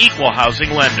 Equal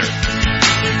housing lender.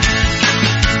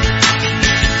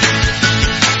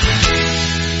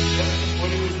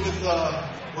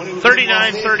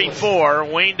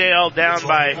 39-34, Waynedale down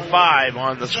by 5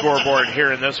 on the scoreboard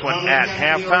here in this one at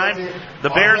halftime. The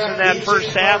Bears in that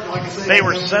first half, they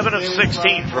were 7 of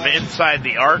 16 from inside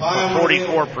the arc for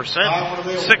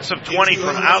 44%, 6 of 20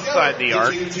 from outside the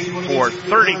arc for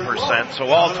 30%. So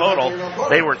all total,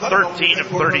 they were 13 of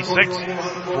 36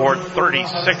 for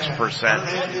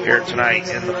 36% here tonight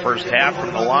in the first half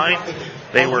from the line.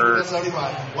 They were 2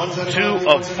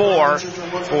 of 4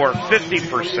 for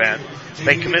 50%.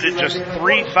 They committed just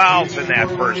 3 fouls in that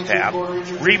first half.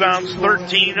 Rebounds,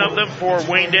 13 of them for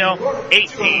Waynedale,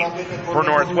 18 for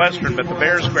Northwestern, but the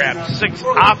Bears grabbed 6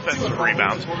 offensive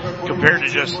rebounds compared to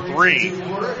just 3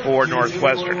 for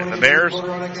Northwestern. And the Bears,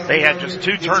 they had just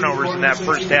 2 turnovers in that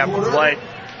first half of play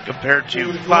compared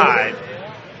to 5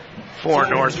 for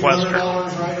Northwestern.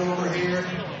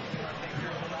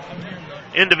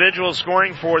 Individual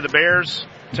scoring for the Bears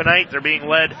tonight, they're being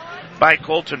led by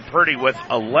Colton Purdy with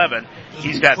 11.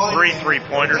 He's got 3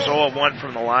 3-pointers, 0 of 1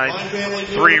 from the line,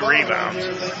 3 rebounds.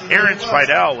 Aaron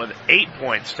Spidell with 8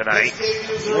 points tonight,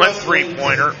 1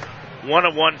 3-pointer, 1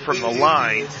 of 1 from the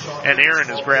line, and Aaron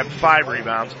has grabbed 5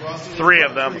 rebounds, 3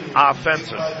 of them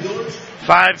offensive.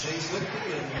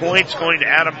 5 points going to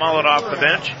Adam Mullet off the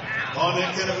bench.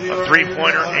 A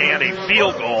 3-pointer and a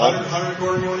field goal.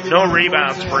 No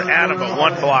rebounds for Adam, a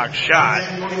 1 block shot.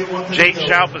 Jake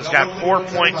Schaub has got 4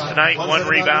 points tonight, 1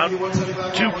 rebound,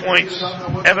 2 points.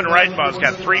 Evan Reichenbaugh's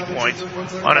got 3 points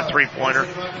on a 3-pointer,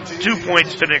 2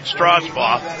 points to Nick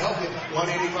Strasbaugh,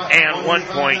 and 1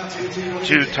 point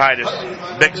to Titus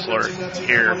Bixler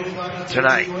here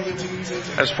tonight.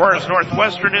 As far as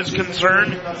Northwestern is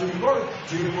concerned,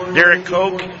 Derek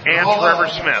Koch and Trevor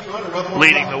Smith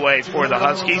leading the way for the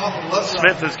Huskies.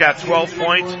 Smith has got 12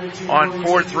 points on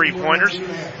 4 3-pointers.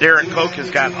 Derek Koch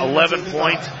has got 11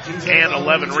 points and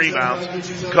 11 rebounds.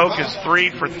 Koch is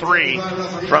 3 for 3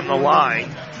 from the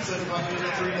line.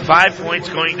 5 points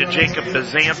going to Jacob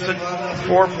Bezanson,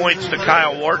 4 points to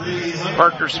Kyle Wharton.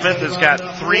 Parker Smith has got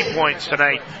 3 points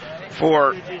tonight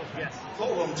for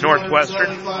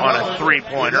Northwestern on a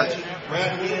 3-pointer.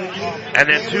 And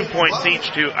then 2 points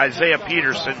each to Isaiah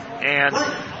Peterson and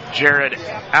Jared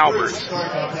Alberts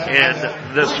in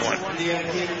this one.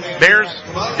 Bears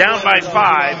down by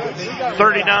 5,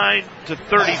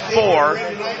 39-34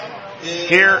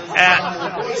 here at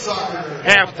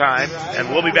halftime, and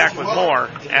we'll be back with more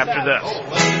after this.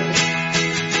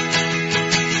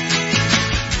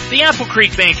 The Apple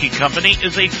Creek Banking Company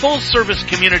is a full-service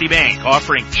community bank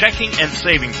offering checking and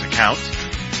savings accounts,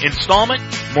 installment,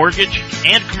 mortgage,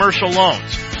 and commercial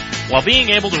loans. While being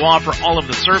able to offer all of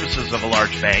the services of a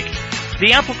large bank,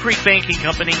 the Apple Creek Banking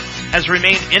Company has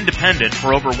remained independent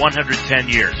for over 110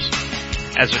 years.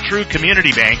 As a true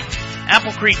community bank,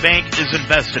 Apple Creek Bank is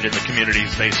invested in the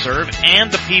communities they serve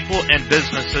and the people and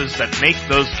businesses that make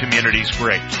those communities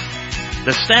great.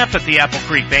 The staff at the Apple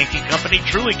Creek Banking Company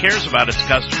truly cares about its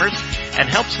customers and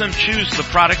helps them choose the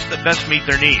products that best meet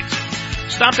their needs.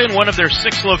 Stop in one of their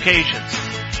 6 locations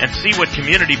and see what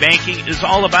community banking is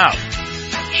all about.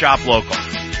 Shop local.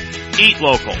 Eat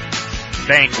local.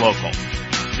 Bank local.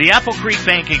 The Apple Creek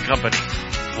Banking Company.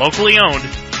 Locally owned.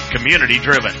 Community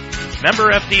driven.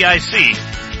 Member FDIC.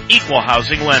 Equal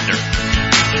housing lender.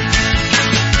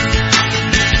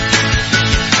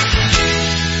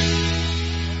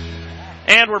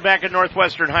 And we're back at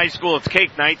Northwestern High School. It's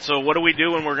cake night, so what do we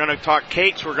do when we're going to talk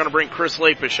cakes? We're going to bring Chris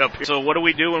Lapish up here. So what do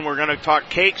we do when we're going to talk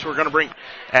cakes? We're going to bring,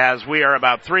 as we are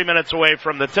about 3 minutes away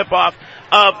from the tip-off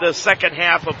of the second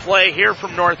half of play here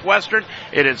from Northwestern.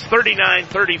 It is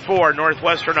 39-34,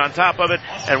 Northwestern on top of it,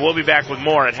 and we'll be back with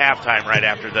more at halftime right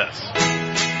after this.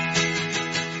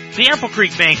 The Apple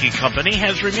Creek Banking Company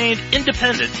has remained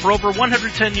independent for over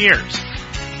 110 years.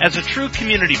 As a true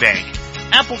community bank,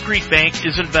 Apple Creek Bank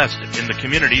is invested in the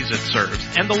communities it serves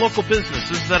and the local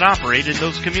businesses that operate in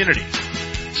those communities.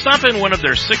 Stop in one of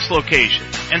their 6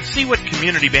 locations and see what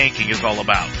community banking is all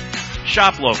about.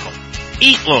 Shop local.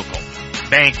 Eat local.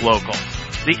 Bank local.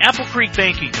 The Apple Creek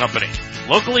Banking Company.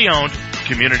 Locally owned.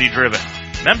 Community driven.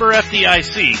 Member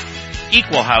FDIC.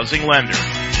 Equal housing lender.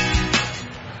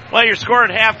 Well, your score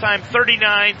at halftime,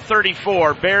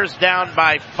 39-34. Bears down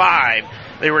by 5.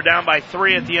 They were down by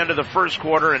 3 at the end of the first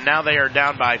quarter, and now they are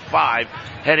down by 5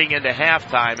 heading into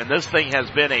halftime. And this thing has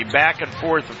been a back and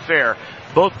forth affair.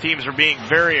 Both teams are being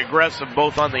very aggressive,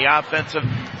 both on the offensive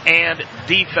and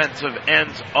defensive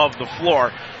ends of the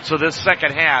floor. So this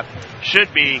second half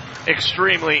should be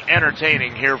extremely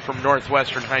entertaining here from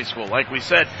Northwestern High School. Like we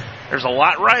said, there's a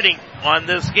lot riding on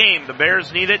this game. The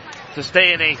Bears need it to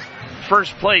stay in a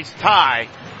first place tie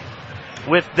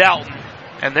with Dalton,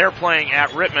 and they're playing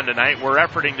at Rittman tonight. We're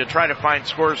efforting to try to find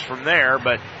scores from there,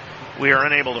 but we are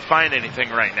unable to find anything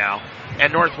right now.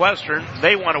 And Northwestern,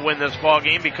 they want to win this ball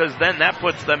game because then that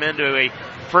puts them into a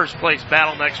first place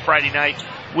battle next Friday night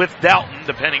with Dalton,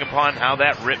 depending upon how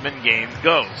that Rittman game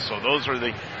goes. So those are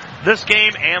this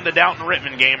game and the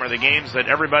Dalton-Rittman game are the games that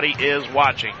everybody is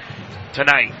watching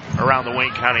tonight around the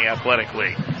Wayne County Athletic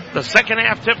League. The second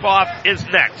half tip-off is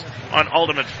next on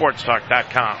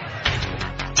UltimateSportsTalk.com.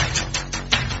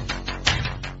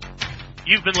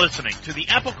 You've been listening to the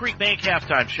Apple Creek Bank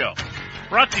Halftime Show,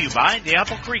 brought to you by the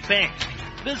Apple Creek Bank.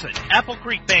 Visit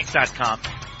applecreekbank.com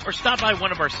or stop by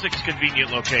one of our 6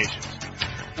 convenient locations.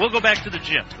 We'll go back to the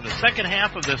gym for the second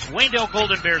half of this Waynedale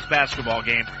Golden Bears basketball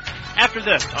game after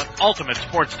this on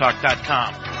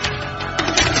UltimateSportsTalk.com.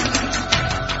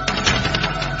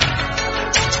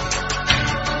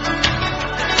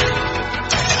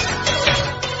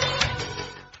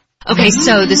 Okay,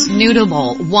 so this noodle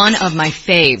bowl, one of my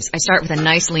faves. I start with a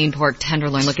nice lean pork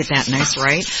tenderloin. Look at that, nice,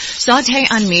 right? Saute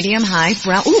on medium-high,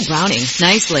 browning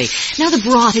nicely. Now the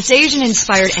broth, it's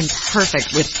Asian-inspired and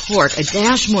perfect with pork, a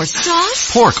dash more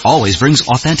sauce. Pork always brings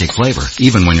authentic flavor,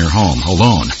 even when you're home,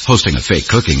 alone, hosting a fake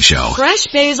cooking show. Fresh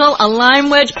basil, a lime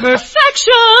wedge,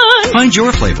 perfection! Find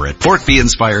your flavor at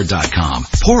porkbeinspired.com.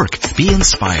 Pork, be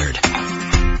inspired.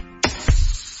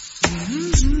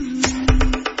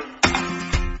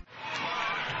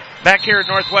 Back here at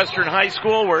Northwestern High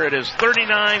School where it is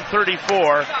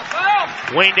 39-34.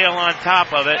 Waynedale on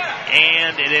top of it,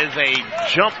 and it is a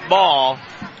jump ball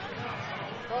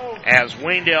as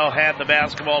Waynedale had the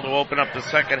basketball to open up the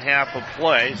second half of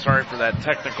play. Sorry for that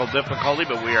technical difficulty,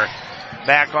 but we are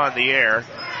back on the air.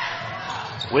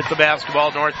 With the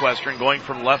basketball, Northwestern going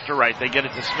from left to right. They get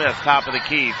it to Smith, top of the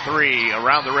key, 3,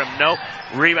 around the rim, no.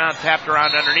 Rebound tapped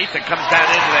around underneath. It comes down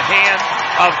into the hands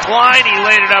of Klein. He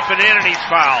laid it up and in, and he's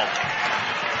fouled.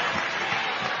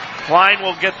 Klein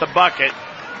will get the bucket.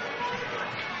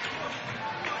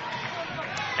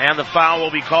 And the foul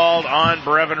will be called on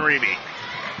Brevin Reeby.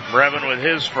 Brevin with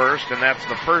his first, and that's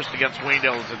the first against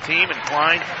Waynedale as a team, and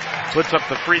Klein puts up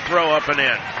the free throw up and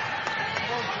in.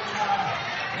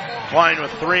 Klein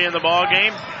with 3 in the ball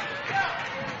game.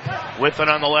 With it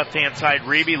on the left-hand side,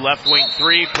 Reeby, left wing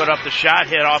 3, put up the shot,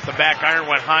 hit off the back iron,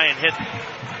 went high and hit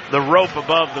the rope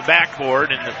above the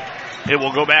backboard, and it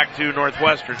will go back to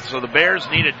Northwestern. So the Bears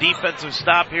need a defensive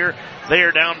stop here. They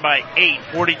are down by 8,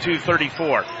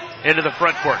 42-34. Into the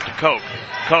front court to Koch.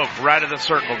 Koch, right of the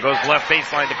circle, goes left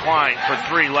baseline to Klein for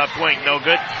 3, left wing, no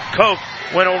good. Koch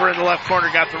went over in the left corner,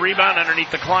 got the rebound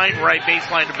underneath the Klein, right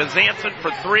baseline to Bezanson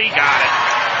for 3, got it.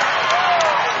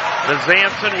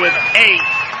 Bezanson with 8,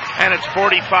 and it's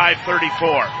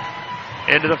 45-34.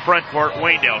 Into the front court,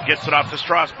 Waynedale gets it off the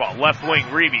Strasball. Left wing,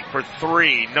 Reeby for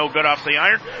 3, no good off the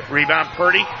iron. Rebound,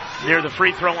 Purdy near the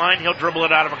free throw line. He'll dribble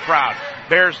it out of a crowd.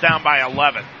 Bears down by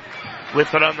 11.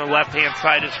 With it on the left-hand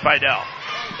side is Fidel.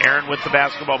 Aaron with the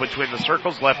basketball between the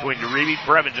circles. Left wing to Reeby.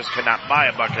 Brevin just cannot buy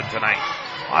a bucket tonight.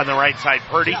 On the right side,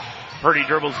 Purdy. Purdy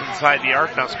dribbles inside the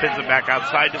arc. Now spins it back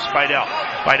outside to Fidel.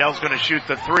 Fidel's going to shoot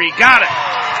the 3. Got it!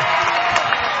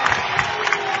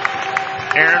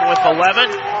 Aaron with 11,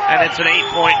 and it's an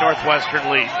 8-point Northwestern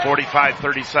lead,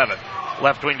 45-37.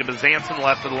 Left wing to Bezanson,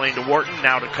 left of the lane to Wharton,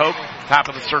 now to Koch, top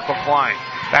of the circle, Klein.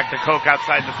 Back to Koch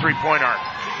outside the three-point arc.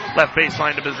 Left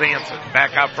baseline to Bezanson,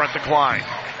 back out front to Klein.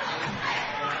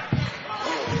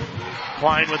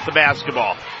 Klein with the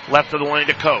basketball, left of the lane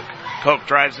to Koch. Koch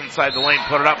drives inside the lane,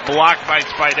 put it up, blocked by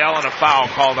Spidell, and a foul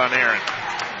called on Aaron.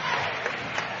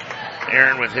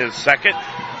 Aaron with his second.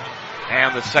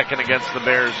 And the second against the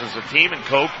Bears as a team, and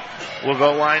Koch will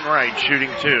go line right, shooting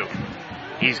 2.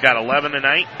 He's got 11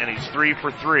 tonight, and he's 3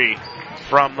 for 3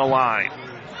 from the line.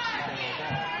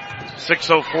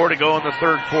 6:04 to go in the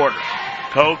third quarter.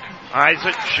 Koch eyes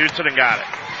it, shoots it, and got it.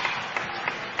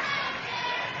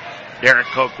 Derek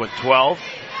Koch with 12,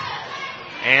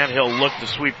 and he'll look to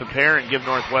sweep the pair and give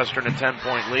Northwestern a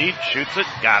 10-point lead. Shoots it,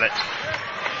 got it.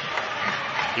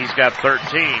 He's got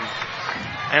 13.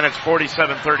 And it's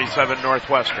 47-37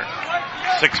 Northwestern.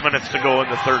 6 minutes to go in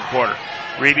the third quarter.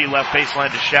 Reeby left baseline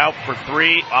to Schaub for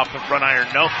three. Off the front iron,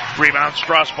 no. Rebound,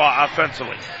 Strasbaugh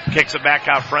offensively. Kicks it back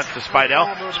out front to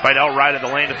Spidell. Spidell right of the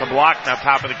lane at the block. Now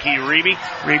top of the key, Reeby.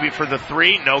 Reeby for the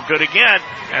three. No good again.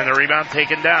 And the rebound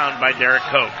taken down by Derek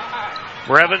Koch.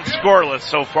 Brevin scoreless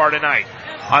so far tonight.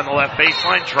 On the left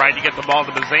baseline, tried to get the ball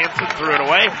to Bezanson, threw it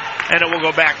away, and it will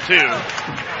go back to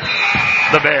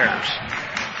the Bears.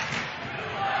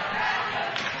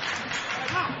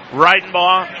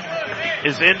 Reidenbaugh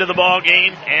is into the ball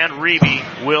game, and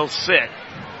Reeby will sit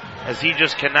as he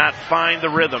just cannot find the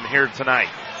rhythm here tonight.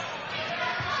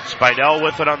 Spidell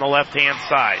with it on the left-hand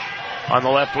side. On the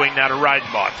left wing now to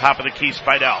Reidenbaugh. Top of the key,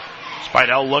 Spidell.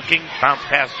 Spidell looking, bounce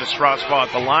pass to Strasbaugh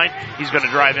at the line. He's going to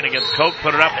drive in against Koch,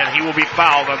 put it up, and he will be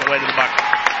fouled on the way to the bucket.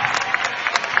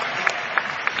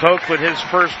 Koch with his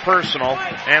first personal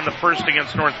and the first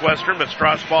against Northwestern, but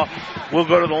Strasbaugh will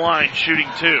go to the line shooting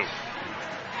two.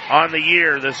 On the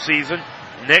year this season,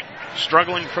 Nick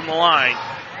struggling from the line,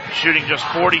 shooting just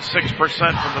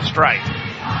 46% from the stripe.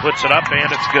 Puts it up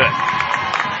and it's good.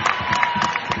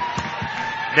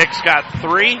 Nick's got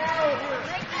three,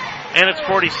 and it's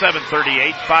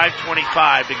 47-38,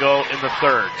 5:25 to go in the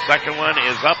third. Second one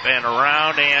is up and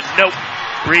around, and nope.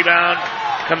 Rebound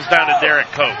comes down to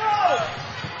Derek Koch.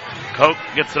 Koch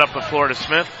gets it up the floor to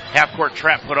Smith. Half-court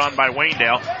trap put on by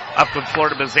Waynedale. Up the floor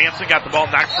to Bezanson. Got the ball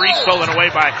knocked free, stolen away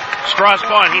by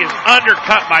Strasbaugh, and he is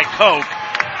undercut by Koch,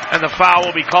 and the foul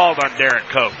will be called on Derek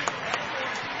Koch.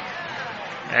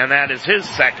 And that is his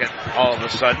second all of a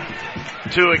sudden.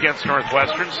 Two against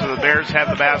Northwestern, so the Bears have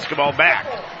the basketball back.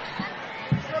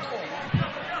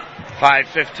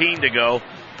 5:15 to go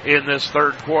in this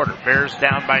third quarter. Bears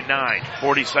down by 9,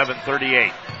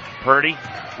 47-38. Purdy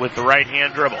with the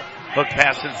right-hand dribble. Hook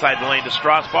pass inside the lane to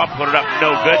Strasbaugh. Put it up,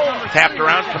 no good. Tapped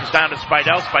around, comes down to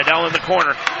Spidell. Spidell in the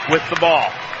corner with the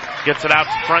ball. Gets it out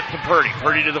front to Purdy.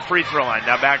 Purdy to the free throw line.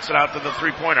 Now backs it out to the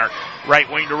three-point arc. Right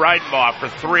wing to Reidenbaugh for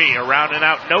three. Around and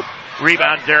out. Nope.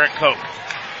 Rebound, Derek Koch.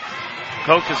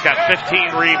 Koch has got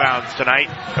 15 rebounds tonight,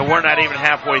 and we're not even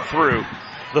halfway through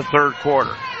the third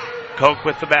quarter. Koch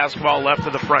with the basketball left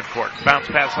of the front court. Bounce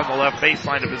pass on the left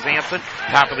baseline to Bezanson.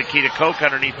 Top of the key to Koch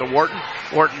underneath the Wharton.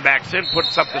 Wharton backs in,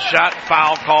 puts up the shot.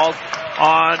 Foul called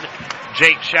on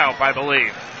Jake Schaub, I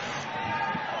believe.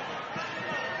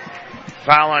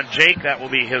 Foul on Jake, that will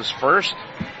be his first.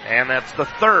 And that's the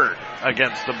third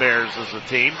against the Bears as a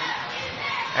team.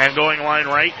 And going line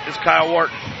right is Kyle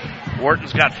Wharton.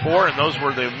 Wharton's got 4, and those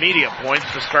were the immediate points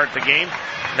to start the game.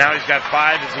 Now he's got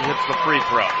 5 as he hits the free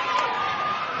throw.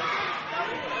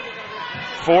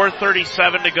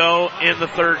 4:37 to go in the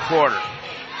third quarter.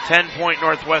 10-point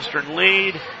Northwestern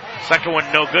lead. Second one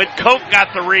no good. Koch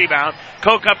got the rebound.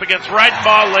 Koch up against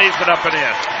Reidenbaugh, lays it up and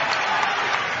in.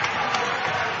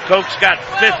 Koch's got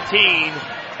 15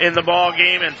 in the ball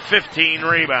game and 15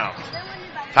 rebounds.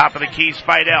 Top of the key,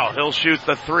 Spidell. He'll shoot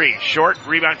the three. Short.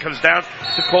 Rebound comes down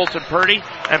to Colton Purdy,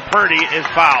 and Purdy is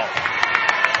fouled.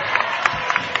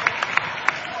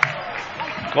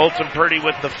 Colton Purdy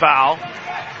with the foul.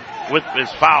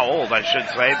 Is fouled, I should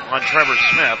say, on Trevor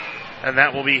Smith, and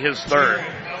that will be his third.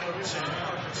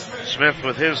 Smith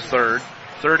with his third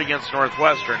against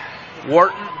Northwestern.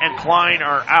 Wharton and Klein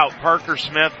are out. Parker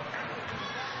Smith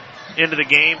into the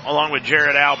game, along with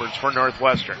Jared Alberts for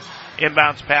Northwestern.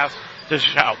 Inbounds pass to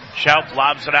Schaub. Schaub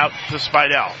lobs it out to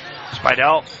Spidell.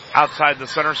 Spidell outside the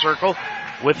center circle,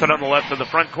 with it on the left of the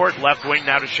front court. Left wing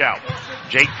now to Schaub.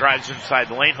 Jake drives inside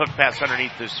the lane. Hook pass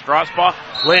underneath to Strasbaugh.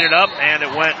 Laid it up, and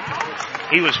it went.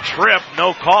 He was tripped,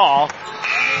 no call.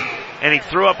 And he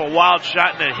threw up a wild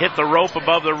shot, and it hit the rope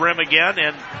above the rim again.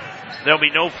 And there'll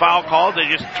be no foul called. They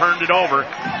just turned it over.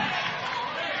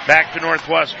 Back to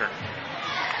Northwestern.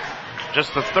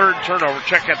 Just the third turnover.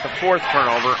 Check out the fourth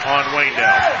turnover on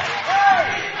Waynedale.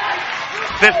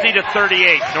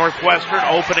 50-38. Northwestern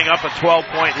opening up a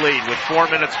 12-point lead with 4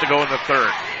 minutes to go in the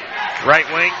third. Right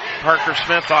wing, Parker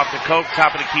Smith off the Koch.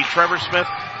 Top of the key, Trevor Smith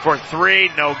for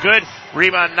three. No good.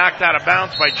 Rebound knocked out of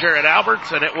bounds by Jared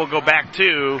Alberts, and it will go back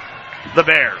to the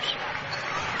Bears.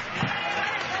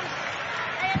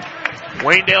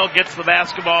 Waynedale gets the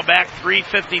basketball back.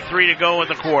 3:53 to go in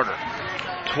the quarter.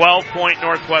 12-point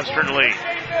Northwestern lead.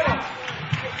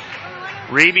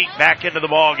 Reeby back into the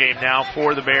ball game now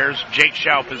for the Bears. Jake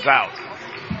Schaub is out.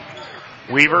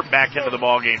 Weaver back into the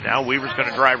ball game now. Weaver's going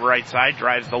to drive right side,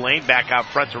 drives the lane, back out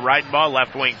front to Reidenbaugh,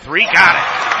 left wing three, got it.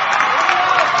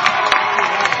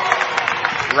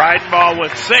 Reidenbaugh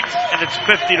with 6, and it's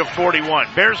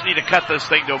 50-41. Bears need to cut this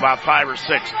thing to about 5 or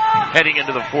 6 heading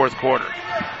into the fourth quarter.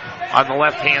 On the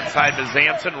left-hand side,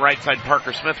 Bezanson. Right side,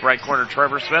 Parker Smith. Right corner,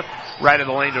 Trevor Smith. Right of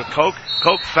the lane to Koch.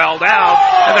 Koch fell down,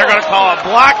 and they're going to call a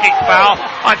blocking foul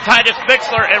on Titus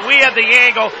Bixler, and we had the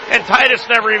angle, and Titus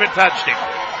never even touched him.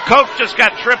 Koch just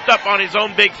got tripped up on his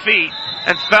own big feet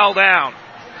and fell down.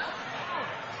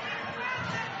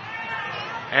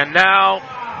 And now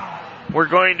we're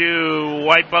going to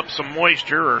wipe up some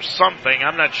moisture or something.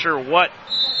 I'm not sure what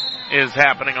is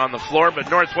happening on the floor, but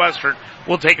Northwestern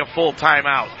will take a full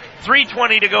timeout.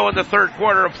 3:20 to go in the third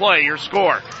quarter of play. Your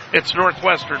score, it's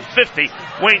Northwestern 50,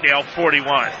 Waynedale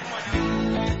 41.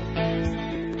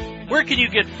 Where can you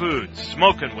get food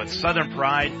smoking with Southern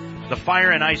pride? The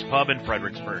Fire and Ice Pub in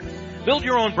Fredericksburg. Build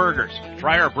your own burgers,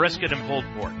 try our brisket and pulled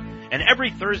pork, and every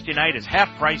Thursday night is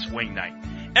half-price wing night.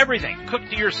 Everything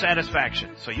cooked to your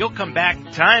satisfaction, so you'll come back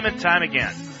time and time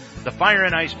again. The Fire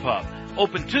and Ice Pub,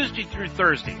 open Tuesday through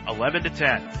Thursday, 11 to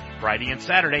 10, Friday and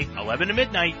Saturday, 11 to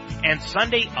midnight, and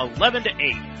Sunday, 11 to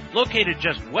 8, located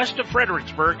just west of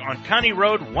Fredericksburg on County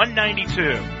Road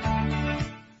 192.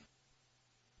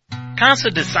 Casa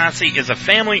de Sassi is a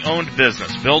family-owned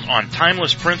business built on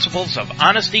timeless principles of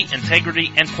honesty, integrity,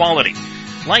 and quality.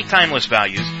 Like timeless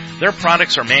values, their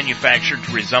products are manufactured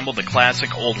to resemble the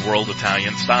classic old-world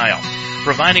Italian style.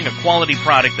 Providing a quality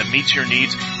product that meets your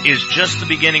needs is just the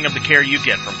beginning of the care you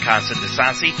get from Casa de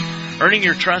Sassi. Earning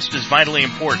your trust is vitally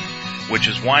important, which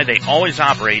is why they always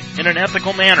operate in an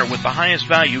ethical manner with the highest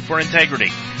value for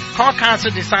integrity. Call Casa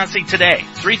de Sassi today,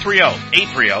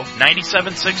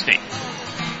 330-830-9760.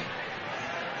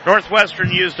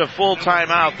 Northwestern used a full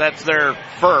timeout. That's their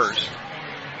first.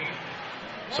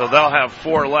 So they'll have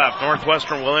 4 left.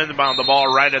 Northwestern will inbound the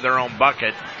ball right at their own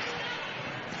bucket.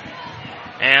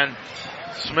 And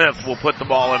Smith will put the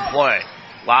ball in play.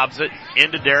 Lobs it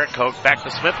into Derek Koch. Back to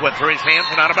Smith. Went through his hands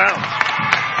and out of bounds.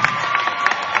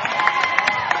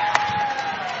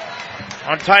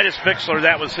 On Titus Bixler,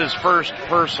 that was his first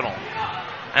personal.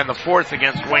 And the 4th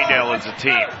against Waynedale as a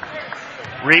team.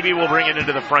 Reeby will bring it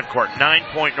into the front court.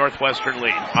 9-point Northwestern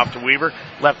lead. Off to Weaver.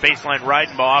 Left baseline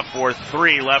Reidenbaugh for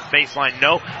 3. Left baseline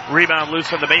no. Rebound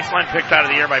loose on the baseline. Picked out of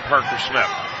the air by Parker Smith.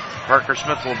 Parker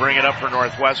Smith will bring it up for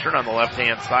Northwestern on the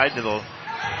left-hand side to the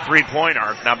 3-point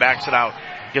arc. Now backs it out.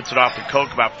 Gets it off to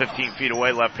Koch about 15 feet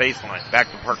away. Left baseline. Back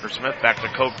to Parker Smith. Back to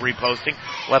Koch reposting.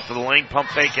 Left of the lane. Pump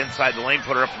fake inside the lane.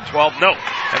 Put her up from 12. No.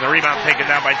 And the rebound taken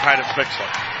down by Titus Bixler.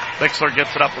 Bixler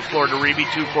gets it up the floor to Reeby.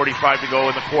 2:45 to go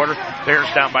in the quarter. Bears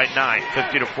down by 9,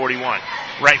 50-41.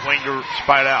 Right wing to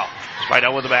Spidell.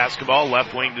 Spidell with the basketball.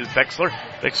 Left wing to Bixler.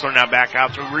 Bixler now back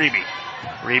out to Reeby.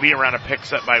 Reeby around a pick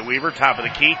set by Weaver. Top of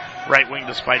the key. Right wing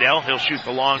to Spidell. He'll shoot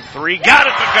the long 3. Got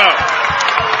it to go.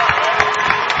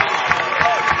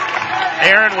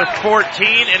 Aaron with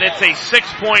 14, and it's a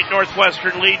 6-point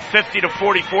Northwestern lead.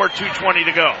 50-44. 2:20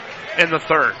 to go in the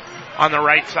third. On the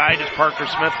right side is Parker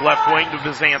Smith, left wing to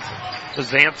Bezanson.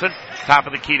 Bezanson, top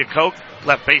of the key to Koch,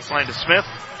 left baseline to Smith.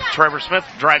 Trevor Smith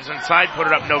drives inside, put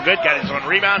it up, no good, got his own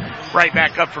rebound, right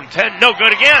back up from 10, no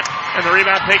good again, and the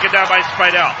rebound taken down by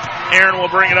Spidell. Aaron will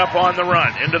bring it up on the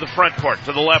run, into the front court,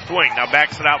 to the left wing, now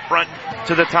backs it out front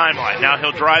to the timeline. Now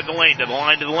he'll drive the lane, to the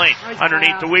line,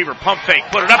 underneath to Weaver, pump fake,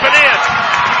 put it up and in!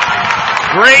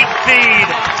 Great feed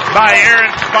by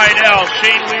Aaron Spidell.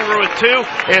 Shane Weaver with 2.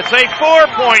 It's a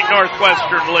 4-point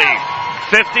Northwestern lead.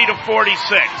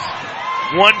 50-46.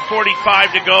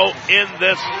 1:45 to go in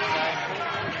this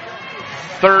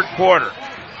third quarter.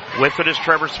 With it is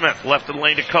Trevor Smith. Left of the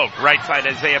lane to Koch. Right side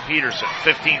Isaiah Peterson.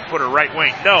 15-footer right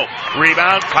wing. No.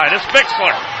 Rebound Titus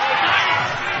Bixler.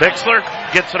 Bixler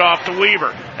gets it off to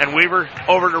Weaver. And Weaver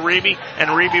over to Reeby. And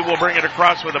Reeby will bring it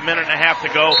across with 1.5 minutes to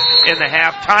go in the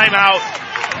half. Timeout.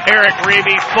 Eric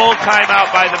Reeby. Full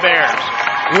timeout by the Bears.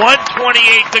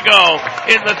 1:28 to go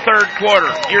in the third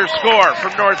quarter. Your score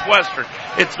from Northwestern.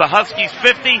 It's the Huskies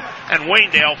 50 and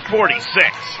Waynedale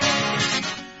 46.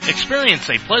 Experience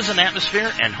a pleasant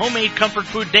atmosphere and homemade comfort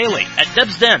food daily at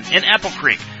Deb's Den in Apple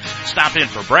Creek. Stop in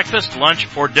for breakfast, lunch,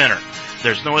 or dinner.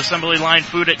 There's no assembly line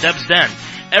food at Deb's Den.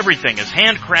 Everything is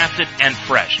handcrafted and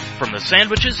fresh, from the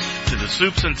sandwiches to the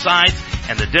soups and sides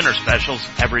and the dinner specials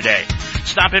every day.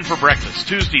 Stop in for breakfast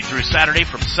Tuesday through Saturday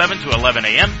from 7 to 11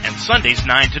 a.m. and Sundays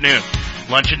 9 to noon.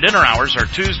 Lunch and dinner hours are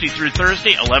Tuesday through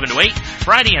Thursday 11 to 8,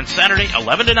 Friday and Saturday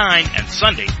 11 to 9, and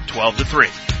Sunday 12 to 3.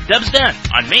 Deb's Den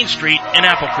on Main Street in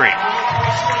Apple Creek.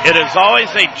 It is always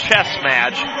a chess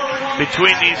match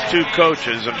between these two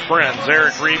coaches and friends,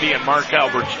 Eric Reeby and Mark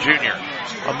Alberts Jr.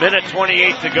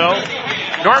 1:28 to go.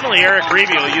 Normally Eric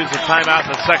Reeby will use a timeout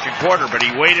in the second quarter, but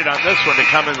he waited on this one to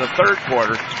come in the third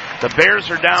quarter. The Bears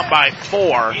are down by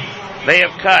 4. They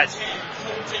have cut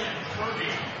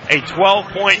a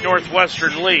 12-point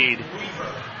Northwestern lead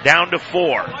down to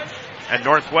 4. And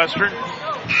Northwestern,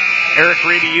 Eric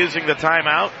Reedy using the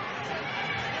timeout.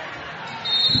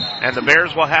 And the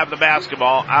Bears will have the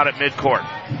basketball out at midcourt.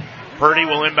 Purdy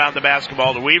will inbound the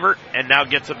basketball to Weaver and now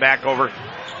gets it back over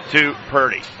to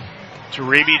Purdy. To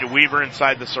Reeby, to Weaver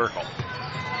inside the circle.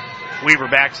 Weaver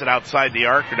backs it outside the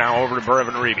arc, now over to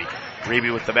Brevin Reeby.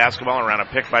 Reeby with the basketball around a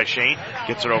pick by Shane.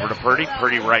 Gets it over to Purdy.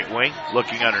 Purdy right wing,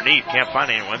 looking underneath. Can't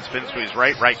find anyone. Spins to his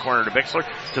right corner to Bixler.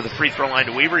 To the free throw line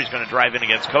to Weaver. He's going to drive in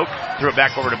against Koch. Threw it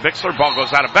back over to Bixler. Ball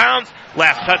goes out of bounds.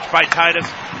 Last touch by Titus,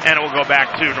 and it will go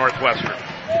back to Northwestern.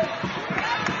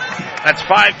 That's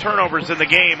 5 turnovers in the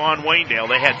game on Waynedale.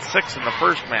 They had 6 in the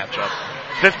first matchup.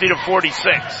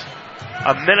 50-46.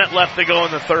 A minute left to go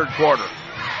in the third quarter.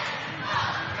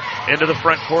 Into the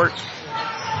front court.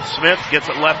 Smith gets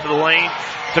it left of the lane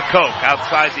to Koch.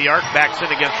 Outside the arc, backs in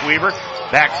against Weaver.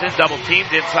 Backs in, double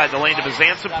teamed inside the lane to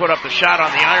Bezanson. Put up the shot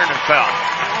on the iron and fell.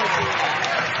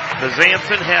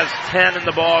 Bezanson has 10 in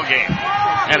the ball game.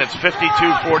 And it's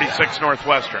 52-46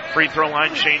 Northwestern. Free throw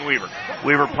line, Shane Weaver.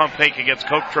 Weaver pump fake against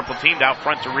Koch. Triple teamed out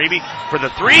front to Reeby for the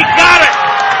 3. Got it!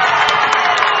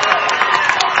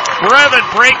 Brevin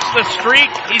breaks the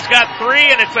streak. He's got 3,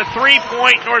 and it's a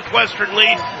 3-point Northwestern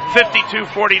lead.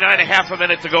 52-49, a half a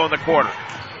minute to go in the quarter.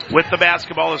 With the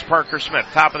basketball is Parker Smith,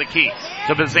 top of the key.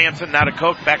 To Bezanson, now to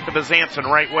Koch, back to Bezanson,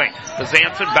 right wing.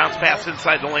 Bezanson, bounce pass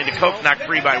inside the lane to Koch, knocked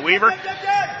free by Weaver.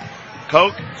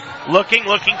 Koch, looking,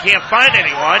 can't find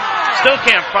anyone. Still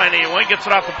can't find anyone. Gets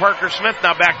it off to Parker Smith,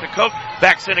 now back to Koch.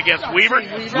 Backs in against Weaver.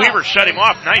 Weaver shut him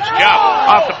off. Nice job.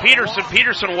 Off to Peterson.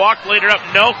 Peterson walked, laid it up.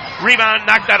 No. Rebound,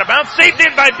 knocked out of bounds. Saved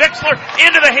in by Bixler.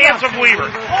 Into the hands of Weaver.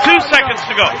 2 seconds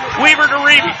to go. Weaver to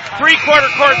Reeby. 3/4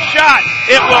 court shot.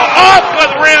 It will off the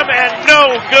rim and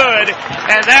no good.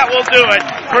 And that will do it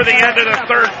for the end of the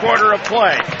third quarter of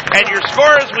play. And your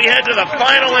score as we head to the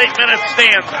final 8-minute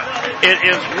stanza. It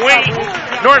is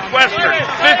Northwestern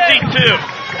 52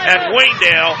 and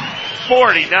Waynedale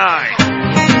 49.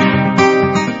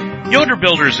 Yoder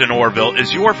Builders in Orrville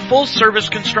is your full-service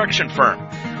construction firm,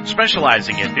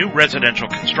 specializing in new residential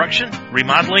construction,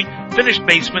 remodeling, finished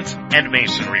basements, and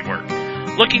masonry work.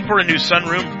 Looking for a new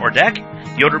sunroom or deck?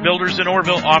 Yoder Builders in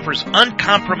Orrville offers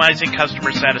uncompromising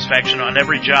customer satisfaction on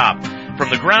every job, from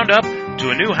the ground up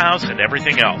to a new house and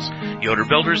everything else. Yoder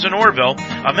Builders in Orrville,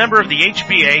 a member of the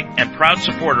HBA and proud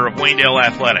supporter of Waynedale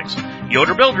Athletics.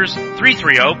 Yoder Builders,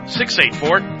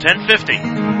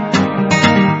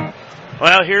 330-684-1050.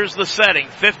 Well, here's the setting.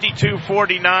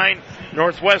 52-49.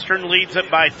 Northwestern leads it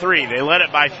by 3. They led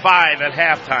it by 5 at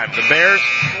halftime. The Bears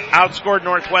outscored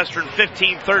Northwestern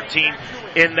 15-13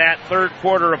 in that third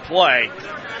quarter of play.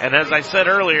 And as I said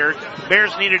earlier,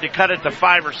 Bears needed to cut it to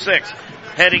 5 or 6.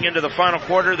 Heading into the final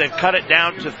quarter, they've cut it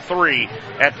down to 3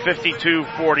 at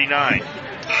 52-49.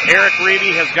 Eric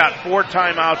Reedy has got 4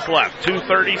 timeouts left. 2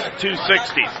 30s, 2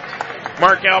 60s.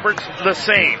 Mark Alberts, the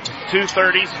same. 2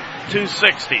 30s, 2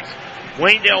 60s.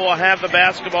 Waynedale will have the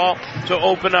basketball to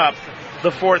open up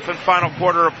the fourth and final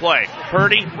quarter of play.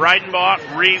 Purdy, Reidenbaugh,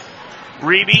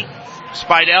 Reeby,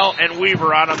 Spidell, and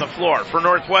Weaver out on the floor. For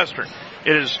Northwestern,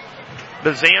 it is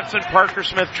Bezanson, Parker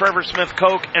Smith, Trevor Smith,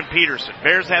 Koch, and Peterson.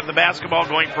 Bears have the basketball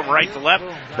going from right to left.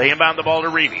 They inbound the ball to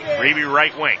Reeby. Reeby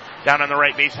right wing. Down on the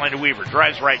right baseline to Weaver.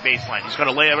 Drives right baseline. He's going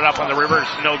to lay it up on the reverse.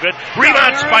 No good.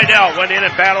 Rebound, Spidell. Went in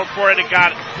and battled for it and got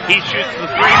it. He shoots the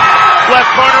 3. Left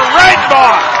corner.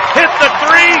 Reidenbaugh hit the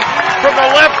 3 from the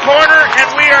left corner, and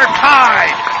we are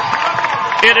tied.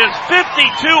 It is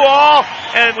 52-all,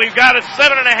 and we've got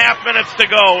 7.5 minutes to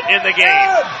go in the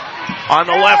game. On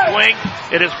the left wing,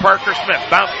 it is Parker Smith.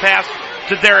 Bounce pass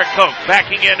to Derek Koch.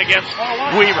 Backing in against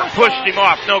Weaver. Pushed him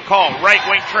off. No call. Right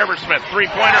wing, Trevor Smith.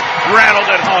 3-pointer. Rattled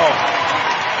it home.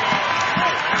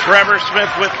 Trevor Smith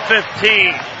with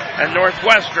 15. And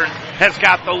Northwestern has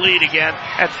got the lead again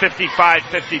at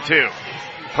 55-52.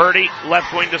 Purdy,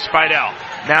 left wing to Spidell.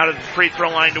 Now to the free throw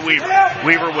line to Weaver.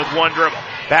 Weaver with 1 dribble.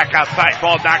 Back outside.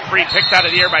 Ball knocked free. Picked out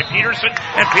of the air by Peterson.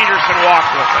 And Peterson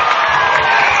walked with it.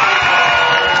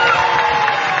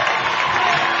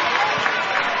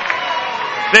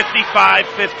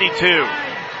 55-52.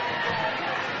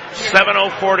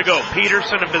 7:04 to go.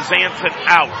 Peterson and Bezanson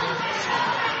out.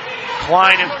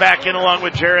 Klein is back in along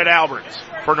with Jared Alberts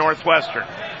for Northwestern.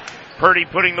 Purdy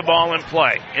putting the ball in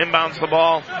play. Inbounds the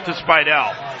ball to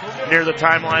Spidell. Near the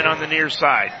timeline on the near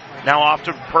side. Now off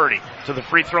to Purdy. To the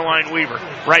free throw line, Weaver.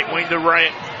 Right wing to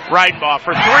Reidenbaugh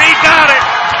for 3. Got it!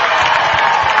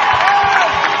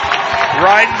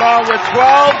 Reidenbaugh with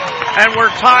 12. And we're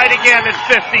tied again at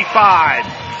 55.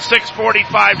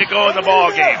 6:45 to go in the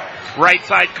ball game. Right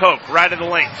side Koch, right of the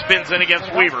lane, spins in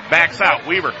against Weaver, backs out.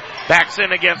 Weaver backs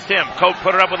in against him. Koch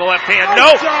put it up with the left hand.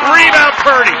 No! Rebound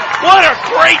Purdy. What a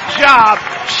great job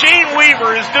Shane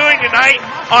Weaver is doing tonight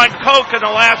on Koch in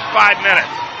the last 5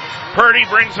 minutes. Purdy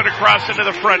brings it across into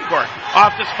the front court.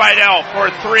 Off to Spidell for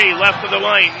three, left of the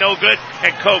lane, no good,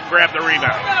 and Koch grabbed the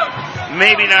rebound.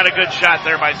 Maybe not a good shot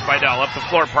there by Spidell. Up the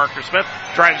floor, Parker Smith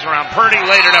drives around Purdy,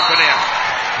 laid it up and in.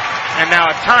 And now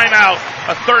a timeout,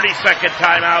 a 30-second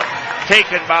timeout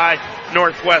taken by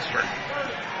Northwestern.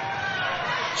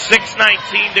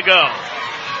 6:19 to go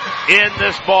in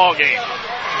this ball game.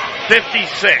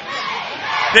 56,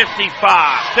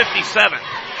 55, 57,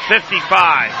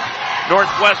 55.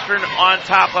 Northwestern on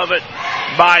top of it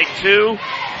by 2.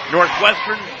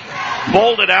 Northwestern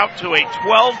bolted out to a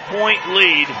 12-point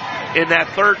lead in that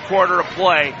third quarter of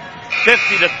play,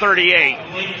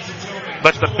 50-38.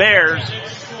 But the Bears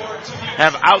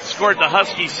have outscored the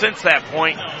Huskies since that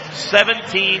point,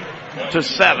 17-7.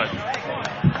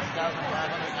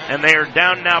 And they are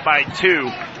down now by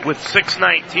 2 with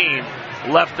 6:19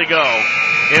 left to go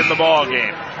in the ball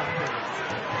game.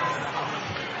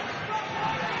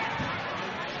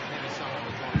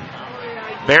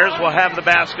 Bears will have the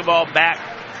basketball back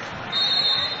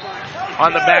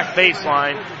on the back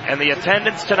baseline, and the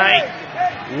attendance tonight,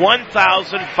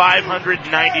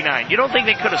 1,599. You don't think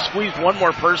they could have squeezed one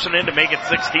more person in to make it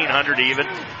 1,600 even?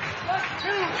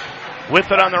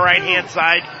 With it on the right-hand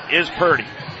side is Purdy.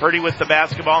 Purdy with the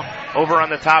basketball over on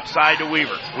the top side to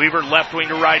Weaver. Weaver left wing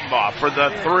to Reidenbaugh for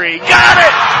the three. Got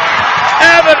it!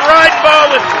 Evan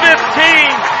Reidenbaugh with 15,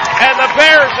 and the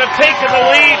Bears have taken the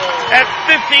lead at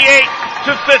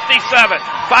 58-57.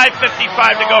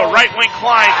 5:55 to go. Right wing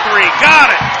Klein three.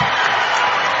 Got it!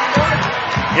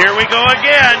 Here we go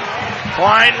again.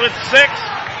 Klein with 6,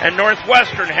 and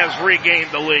Northwestern has regained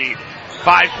the lead.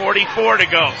 5:44 to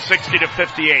go.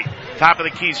 60-58. Top of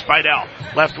the key, Spidell.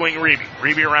 Left wing, Reeby.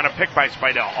 Reeby around a pick by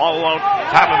Spidell. All alone.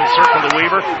 Top of the circle to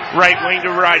Weaver. Right wing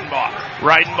to Reidenbaugh.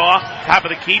 Reidenbaugh, top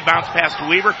of the key, bounce pass to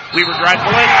Weaver. Weaver drives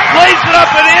the lane, lays it up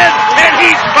and in, and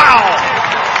he's fouled.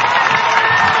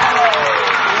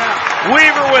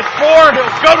 Weaver with 4.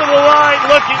 He'll go to the line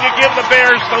looking to give the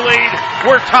Bears the lead.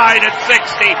 We're tied at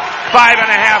 60.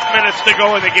 5.5 minutes to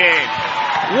go in the game.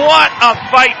 What a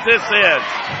fight this is.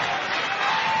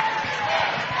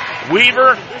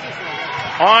 Weaver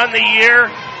on the year,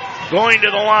 going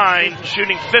to the line,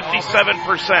 shooting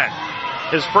 57%.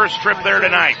 His first trip there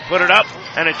tonight. Put it up,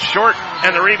 and it's short,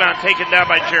 and the rebound taken down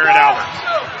by Jared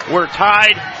Alberts. We're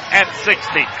tied at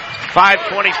 60.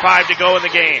 5:25 to go in the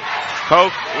game.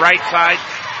 Koch, right side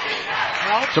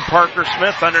to Parker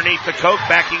Smith underneath the Koch,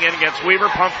 backing in against Weaver.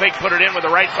 Pump fake, put it in with the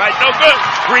right side. No good.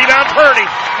 Rebound Purdy.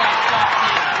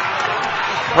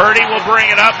 Purdy will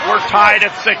bring it up. We're tied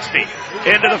at 60.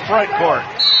 Into the front court.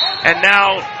 And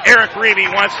now Eric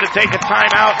Reeby wants to take a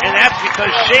timeout, and that's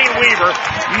because Shane Weaver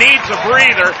needs a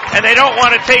breather, and they don't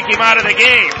want to take him out of the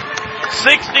game.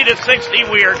 60-60,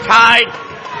 we are tied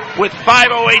with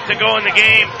 5:08 to go in the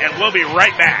game, and we'll be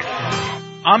right back.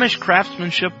 Amish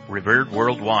craftsmanship revered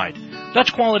worldwide.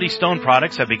 Dutch Quality Stone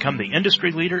products have become the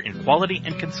industry leader in quality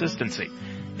and consistency.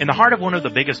 In the heart of one of the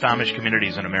biggest Amish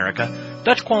communities in America,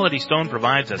 Dutch Quality Stone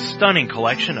provides a stunning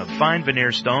collection of fine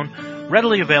veneer stone,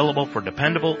 readily available for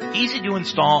dependable,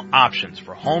 easy-to-install options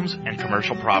for homes and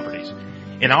commercial properties.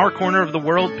 In our corner of the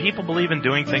world, people believe in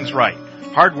doing things right.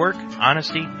 Hard work,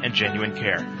 honesty, and genuine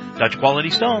care. Dutch Quality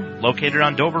Stone, located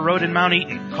on Dover Road in Mount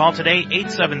Eaton. Call today,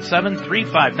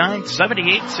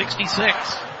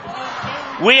 877-359-7866.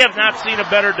 We have not seen a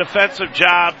better defensive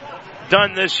job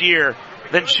done this year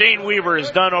than Shane Weaver has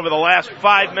done over the last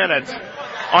 5 minutes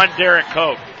on Derek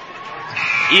Koch.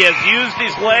 He has used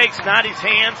his legs, not his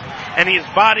hands, and he has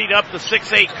bodied up the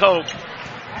 6'8 Koch.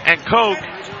 And Koch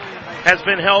has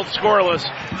been held scoreless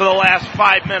for the last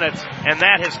 5 minutes, and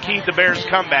that has keyed the Bears'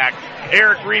 comeback.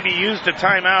 Eric Reeby used a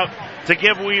timeout to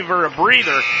give Weaver a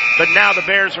breather, but now the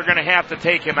Bears are going to have to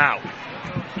take him out.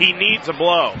 He needs a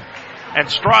blow. And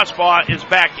Strasbaugh is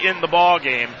back in the ball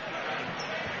game.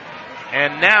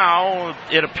 And now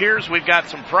it appears we've got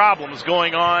some problems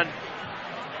going on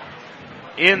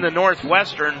in the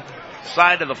Northwestern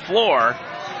side of the floor.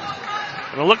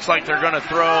 And it looks like they're going to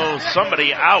throw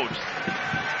somebody out.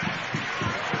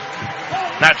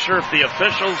 Not sure if the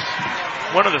officials,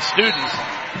 one of the students,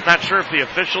 not sure if the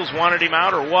officials wanted him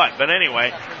out or what. But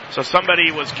anyway, so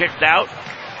somebody was kicked out,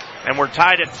 and we're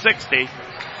tied at 60.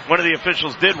 One of the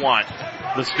officials did want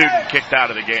the student kicked out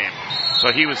of the game.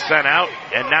 So he was sent out,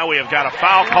 and now we have got a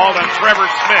foul called on Trevor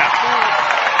Smith.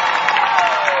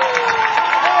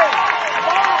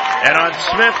 And on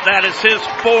Smith, that is his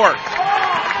 4th.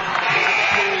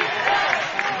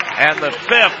 and the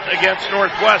 5th against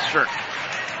Northwestern.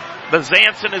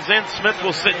 Bezanson is in. Smith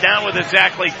will sit down with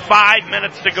exactly 5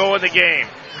 minutes to go in the game.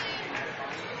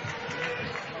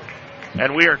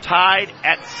 And we are tied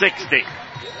at 60.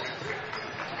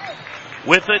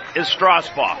 With it is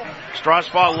Strasbaugh.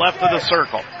 Strasbaugh left of the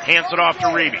circle. Hands it off to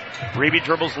Reeby. Reeby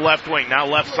dribbles the left wing, now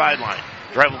left sideline.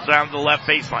 Dribbles down to the left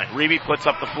baseline. Reeby puts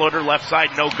up the floater, left side,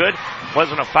 no good.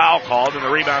 Wasn't a foul called, and the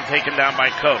rebound taken down by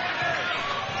Koch.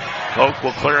 Koch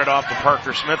will clear it off to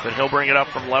Parker Smith, and he'll bring it up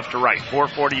from left to right.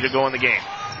 4:40 to go in the game.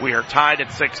 We are tied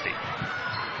at 60.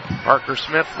 Parker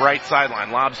Smith, right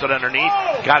sideline, lobs it underneath,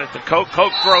 got it to Koch.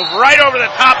 Koch drove right over the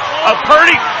top of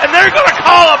Purdy, and they're going to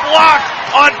call a block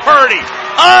on Purdy.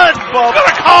 Unbelievable.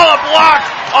 Going to call a block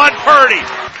on Purdy.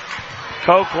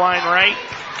 Koch line right,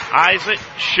 eyes it,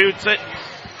 shoots it,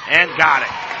 and got it.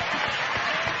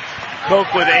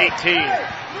 Koch with 18.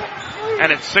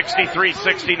 And it's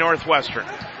 63-60 Northwestern.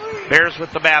 Bears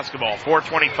with the basketball.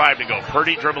 4:25 to go.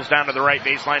 Purdy dribbles down to the right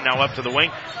baseline, now up to the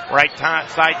wing. Right side,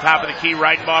 top of the key,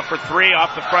 right ball for three,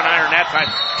 off the front iron that time.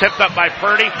 Tipped up by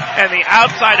Purdy, and the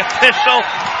outside official,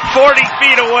 40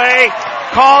 feet away,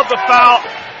 called the foul.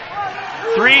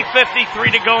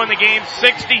 3:53 to go in the game,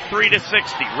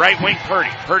 63-60. Right wing Purdy.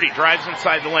 Purdy drives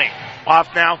inside the lane.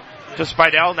 Off now to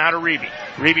Spidell, now to Reeby.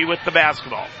 Reeby with the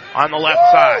basketball on the left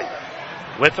side.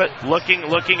 With it,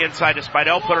 looking inside to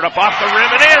Spidell, put it up off the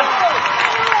rim and in.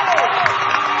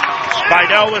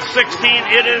 Spidell with 16.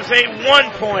 It is a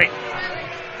 1-point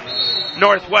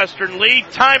Northwestern lead.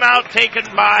 Timeout taken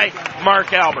by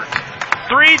Mark Alberts.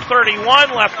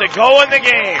 3:31 left to go in the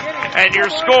game. And your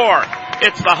score,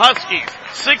 it's the Huskies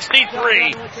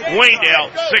 63,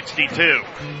 Wayndale 62.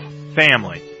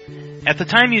 Family. At the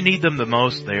time you need them the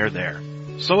most, they are there.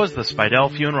 So is the Spidell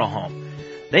Funeral Home.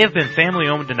 They have been family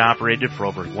owned and operated for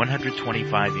over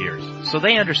 125 years, so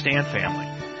they understand family.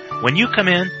 When you come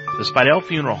in, the Spidell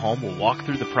Funeral Home will walk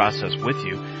through the process with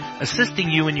you, assisting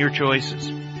you in your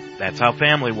choices. That's how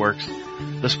family works.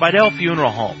 The Spidell Funeral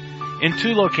Home, in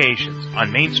 2 locations,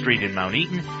 on Main Street in Mount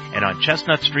Eaton and on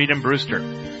Chestnut Street in Brewster.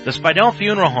 The Spidell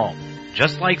Funeral Home,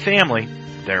 just like family,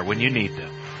 there when you need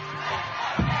them.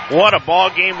 What a ball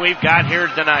game we've got here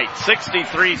tonight.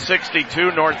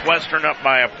 63-62, Northwestern up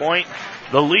by a point.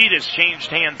 The lead has changed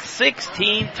hands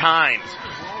 16 times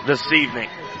this evening.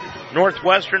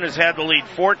 Northwestern has had the lead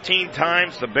 14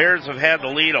 times. The Bears have had the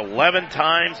lead 11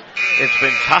 times. It's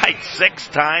been tied 6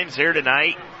 times here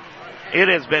tonight. It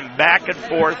has been back and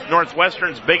forth.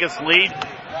 Northwestern's biggest lead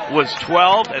was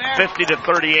 12 at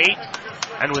 50-38.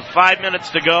 And with 5 minutes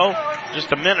to go,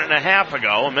 just a minute and a half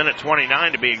ago, a minute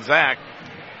 29 to be exact,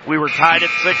 we were tied at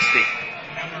 60.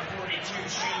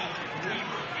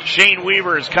 Shane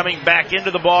Weaver is coming back into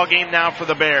the ball game now for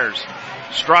the Bears.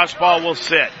 Strasbaugh will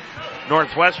sit.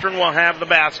 Northwestern will have the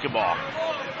basketball.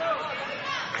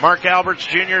 Mark Alberts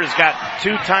Jr. has got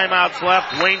 2 timeouts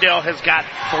left. Wayndale has got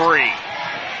 3.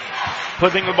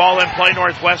 Putting the ball in play,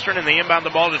 Northwestern, and they inbound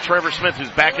the ball to Trevor Smith, who's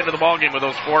back into the ball game with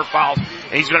those 4 fouls.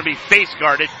 And he's going to be face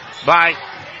guarded by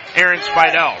Aaron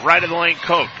Spidell. Right of the lane,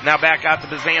 Koch. Now back out to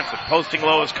Bezanson. Posting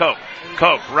low is Koch.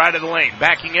 Koch, right of the lane,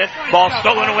 backing it. Ball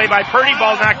stolen away by Purdy.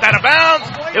 Ball knocked out of bounds.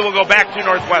 It will go back to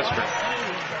Northwestern.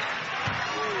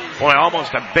 Boy,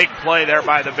 almost a big play there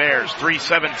by the Bears.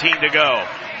 3:17 to go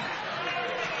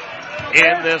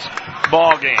in this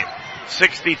ball game.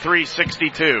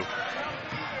 63-62.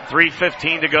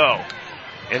 3:15 to go.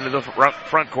 Into the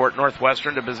front court,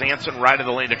 Northwestern to Bezanson, right of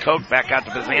the lane to Koch, back out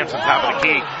to Bezanson, top of the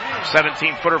key.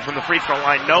 17-footer from the free throw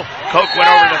line, no. Koch went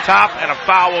over the top, and a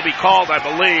foul will be called, I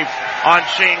believe, on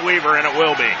Shane Weaver, and it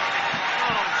will be.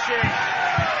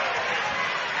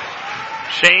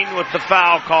 Shane with the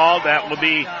foul called, that will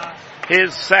be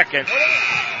his second.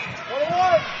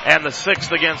 And the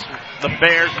 6th against the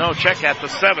Bears, no, check at the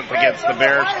 7th against the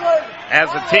Bears as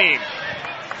a team.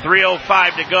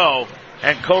 3:05 to go.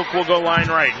 And Koch will go line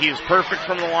right. He is perfect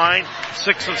from the line.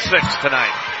 6 of 6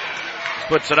 tonight.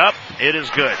 Puts it up. It is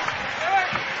good.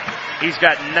 He's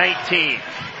got 19.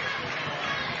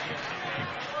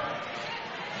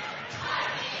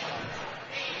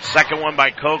 Second one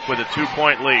by Koch with a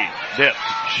 2-point lead. Dips.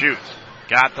 Shoots.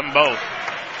 Got them both.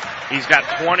 He's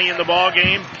got 20 in the ball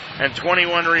game and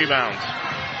 21 rebounds.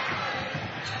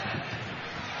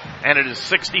 And it is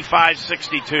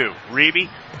 65-62. Reeby,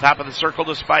 top of the circle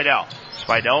to Spidell.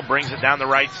 Spidell brings it down the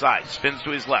right side, spins to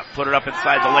his left, put it up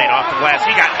inside the lane, off the glass.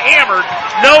 He got hammered,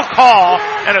 no call,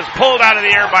 and is pulled out of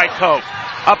the air by Koch.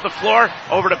 Up the floor,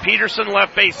 over to Peterson,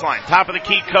 left baseline, top of the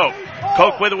key, Koch.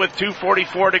 Koch with it with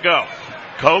 2:44 to go.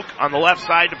 Koch on the left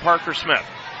side to Parker Smith.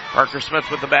 Parker Smith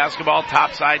with the basketball,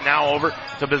 top side now over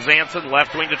to Bezanson,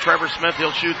 left wing to Trevor Smith.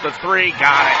 He'll shoot the 3,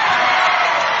 got it.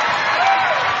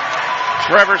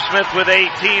 Trevor Smith with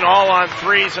 18, all on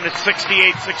threes, and it's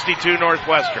 68-62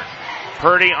 Northwestern.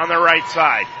 Purdy on the right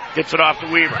side. Gets it off to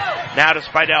Weaver. Now to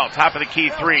Spidell. Top of the key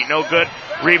three. No good.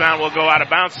 Rebound will go out of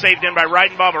bounds. Saved in by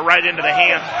Reidenbaugh, but right into the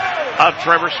hands of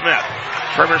Trevor Smith.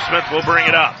 Trevor Smith will bring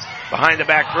it up. Behind the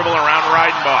back dribble around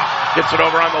Reidenbaugh. Gets it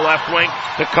over on the left wing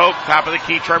to Koch. Top of the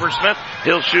key, Trevor Smith.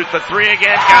 He'll shoot the three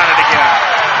again. Got it again.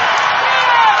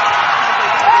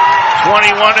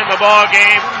 21 in the ball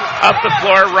game. Up the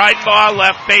floor, Reidenbaugh,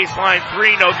 left baseline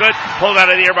three, no good. Pulled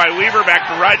out of the air by Weaver, back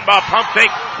to Reidenbaugh, pump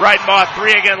fake. Reidenbaugh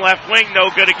three again, left wing,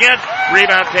 no good again.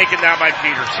 Rebound taken down by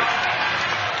Peterson.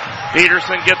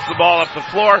 Peterson gets the ball up the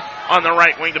floor on the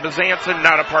right wing to Bezanson,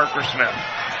 now to Parker Smith.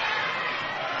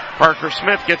 Parker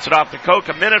Smith gets it off to Koch,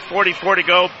 1:44 to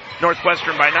go,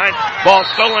 Northwestern by 9. Ball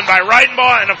stolen by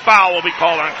Reidenbaugh, and a foul will be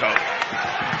called on Koch.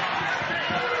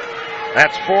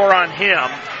 That's 4 on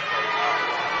him.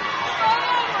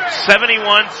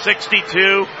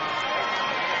 71-62.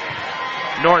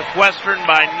 Northwestern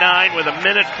by 9 with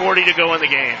 1:40 to go in the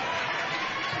game.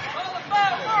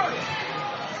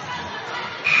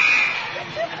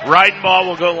 Reidenbaugh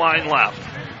will go line left.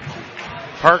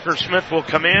 Parker Smith will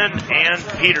come in and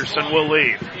Peterson will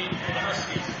leave.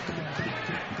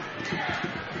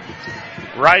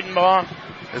 Reidenbaugh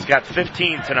has got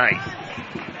 15 tonight.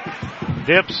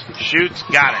 Dips, shoots,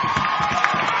 got it.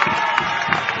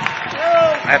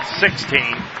 That's 16.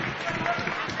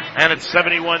 And it's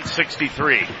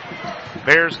 71-63.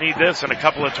 Bears need this and a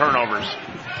couple of turnovers.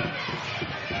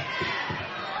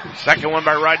 Second one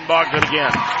by Reidenbaugh, good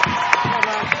again.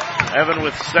 Evan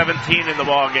with 17 in the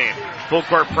ball game. Full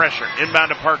court pressure. Inbound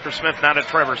to Parker Smith, now to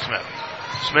Trevor Smith.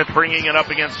 Smith bringing it up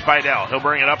against Spidell. He'll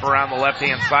bring it up around the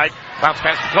left-hand side. Bounce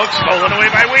pass to Koch, stolen away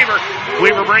by Weaver.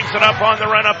 Weaver brings it up on the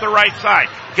run up the right side.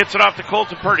 Gets it off to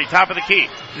Colton Purdy, top of the key.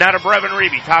 Now to Brevin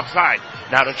Reeby, top side.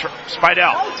 Now to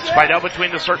Spidell. Spidell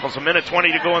between the circles.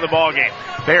 1:20 to go in the ball game.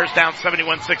 Bears down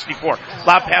 71-64.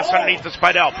 Lob pass underneath to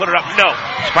Spidell. Put it up. No.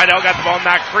 Spidell got the ball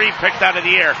knocked free, picked out of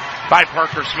the air by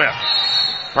Parker Smith.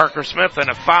 Parker Smith, and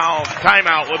a foul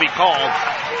timeout will be called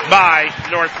by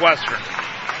Northwestern.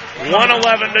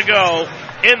 1:11 to go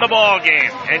in the ball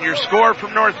game, and your score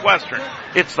from Northwestern,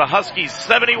 it's the Huskies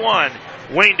 71,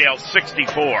 Waynedale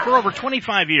 64. For over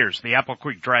 25 years, the Apple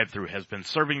Creek drive-thru has been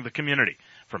serving the community,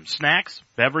 from snacks,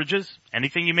 beverages,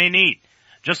 anything you may need.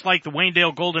 Just like the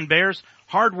Waynedale Golden Bears,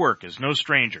 hard work is no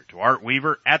stranger to Art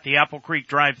Weaver at the Apple Creek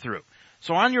drive-thru.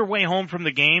 So on your way home from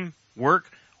the game, work,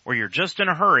 or you're just in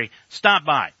a hurry, stop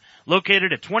by.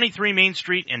 Located at 23 Main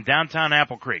Street in downtown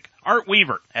Apple Creek, Art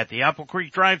Weaver at the Apple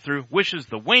Creek drive-thru wishes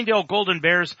the Waynedale Golden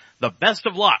Bears the best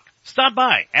of luck. Stop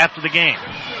by after the game.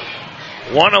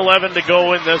 1:11 to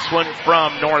go in this one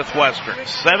from Northwestern.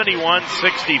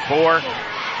 71-64.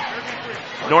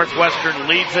 Northwestern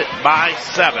leads it by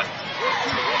 7.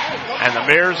 And the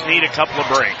Bears need a couple of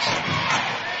breaks.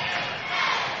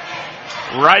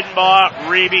 Reidenbaugh,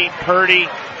 Reeby, Purdy,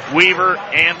 Weaver,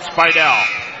 and Spidell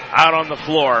out on the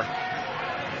floor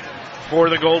for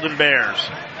the Golden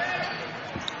Bears.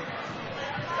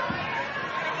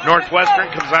 Northwestern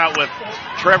comes out with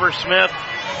Trevor Smith,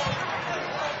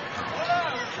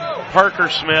 Parker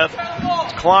Smith,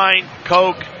 Klein,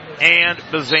 Koch, and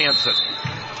Bezanson.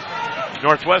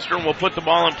 Northwestern will put the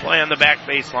ball in play on the back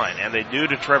baseline, and they do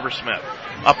to Trevor Smith.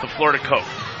 Up the floor to Koch.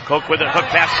 Koch with a hook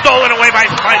pass, stolen away by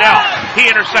Spidell. He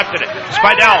intercepted it.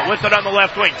 Spidell with it on the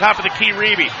left wing. Top of the key,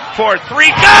 Reeby. 4-3,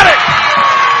 got it!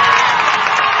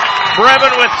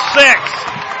 Brevin with 6.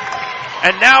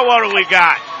 And now what do we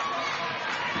got?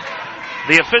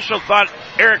 The official thought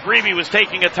Eric Reeby was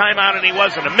taking a timeout, and he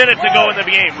wasn't. A minute to go in the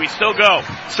game. We still go.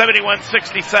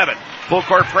 71-67. Full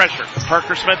court pressure.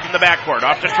 Parker Smith in the backcourt.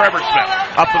 Off to Trevor Smith.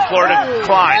 Up the floor to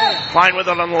Klein. Klein with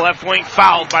it on the left wing.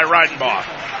 Fouled by Reidenbaugh.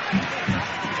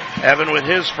 Evan with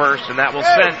his first, and that will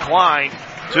send Klein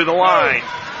to the line.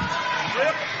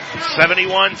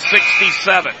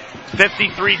 71-67.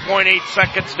 53.8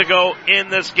 seconds to go in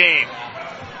this game.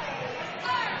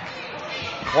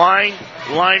 Klein,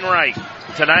 line right.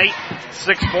 Tonight,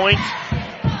 6 points.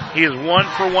 He is 1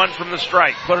 for 1 from the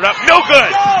strike. Put it up. No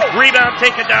good! Rebound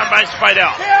taken down by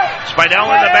Spidell.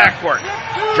 Spidell in the backcourt.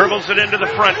 Dribbles it into the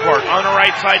front court. On the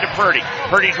right side to Purdy.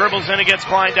 Purdy dribbles in against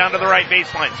Klein down to the right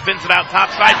baseline. Spins it out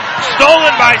top side.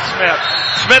 Stolen by Smith.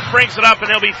 Smith brings it up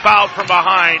and he'll be fouled from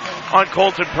behind on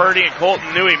Colton Purdy, and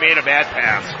Colton knew he made a bad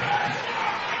pass.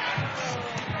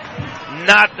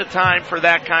 Not the time for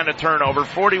that kind of turnover.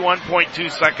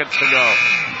 41.2 seconds to go.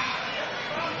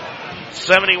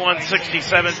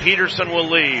 71-67, Peterson will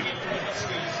leave.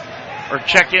 Or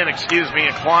check in, and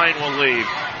Klein will leave.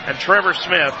 And Trevor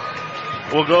Smith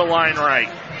will go line right.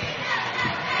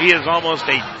 He is almost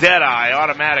a dead-eye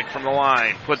automatic from the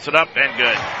line. Puts it up and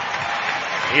good.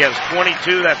 He has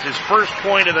 22. That's his first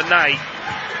point of the night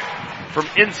from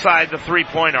inside the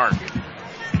three-point arc.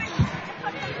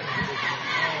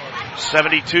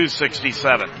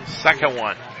 72-67. Second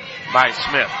one by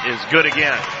Smith is good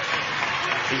again.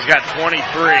 He's got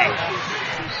 23.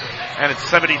 And it's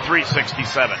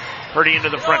 73-67. Purdy into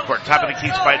the front court. Top of the key,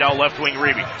 Spidell, left wing,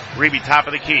 Reeby. Reeby, top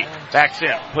of the key. Backs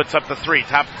in. Puts up the three.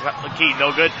 Top of the key,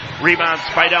 no good. Rebound,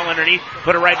 Spidell underneath.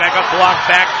 Put it right back up. Blocked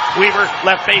back. Weaver,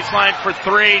 left baseline for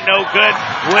three. No good.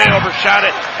 Way overshot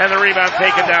it. And the rebound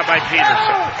taken down by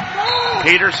Peterson.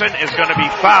 Peterson is going to be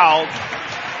fouled.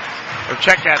 Or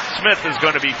check that. Smith is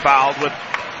going to be fouled with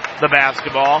the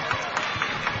basketball.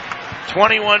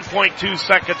 21.2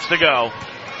 seconds to go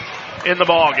in the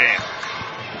ball game.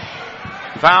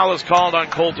 Foul is called on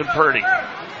Colton Purdy.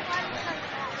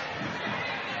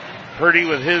 Purdy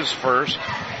with his first.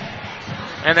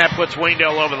 And that puts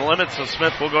Waynedale over the limit, so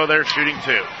Smith will go there shooting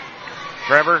two.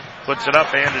 Trevor puts it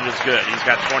up and it is good. He's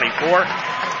got 24.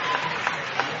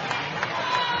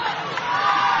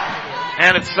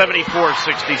 And it's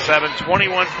 74-67,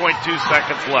 21.2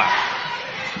 seconds left.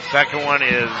 Second one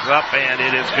is up and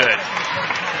it is good.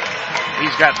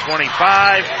 He's got 25,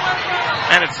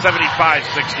 and it's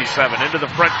 75-67. Into the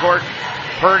front court,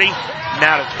 Purdy,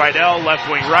 now to Spidell, left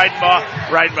wing Reidenbaugh.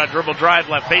 Reidenbaugh dribble drive,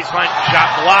 left baseline,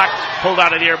 shot blocked, pulled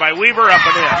out of the air by Weaver, up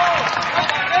and in.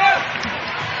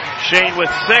 Shane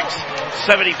with 6,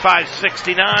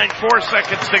 75-69, 4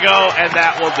 seconds to go, and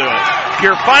that will do it.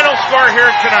 Your final score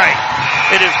here tonight,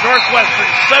 it is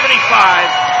Northwestern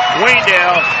 75,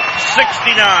 Waynedale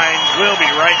 69. We'll be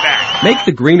right back. Make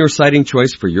the greener siding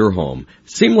choice for your home.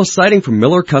 Seamless siding from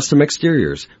Miller Custom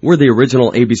Exteriors. We're the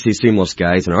original ABC Seamless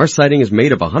guys, and our siding is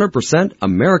made of 100%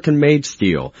 American-made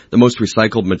steel, the most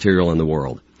recycled material in the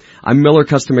world. I'm Miller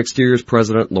Custom Exteriors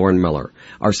President Lauren Miller.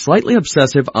 Our slightly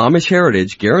obsessive Amish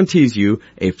heritage guarantees you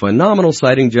a phenomenal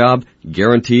siding job,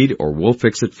 guaranteed, or we'll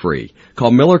fix it free.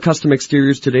 Call Miller Custom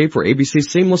Exteriors today for ABC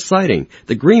Seamless Siding,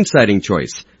 the green siding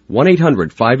choice.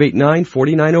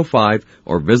 1-800-589-4905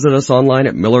 or visit us online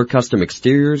at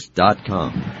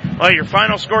MillerCustomExteriors.com. Well, your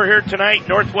final score here tonight,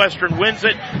 Northwestern wins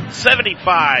it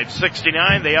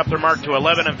 75-69. They up their mark to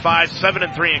 11-5,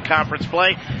 7-3 in conference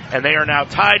play, and they are now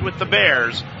tied with the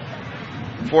Bears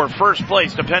for first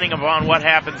place, depending upon what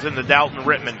happens in the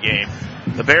Dalton-Rittman game.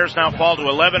 The Bears now fall to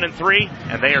 11-3,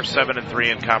 and they are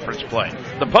 7-3 in conference play.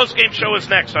 The postgame show is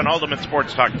next on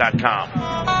UltimateSportsTalk.com.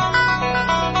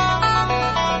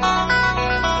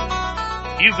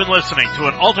 You've been listening to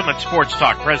an Ultimate Sports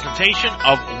Talk presentation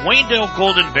of Waynedale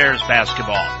Golden Bears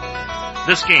basketball.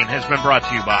 This game has been brought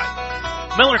to you by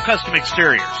Miller Custom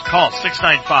Exteriors. Call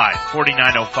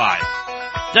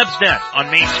 695-4905. Deb's Den on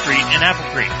Main Street in Apple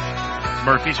Creek.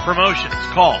 Murphy's Promotions.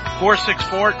 Call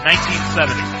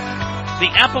 464-1970. The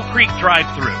Apple Creek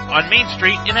Drive-Thru on Main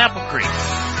Street in Apple Creek.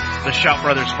 The Shout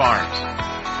Brothers Farms.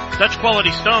 Dutch Quality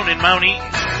Stone in Mount Eaton.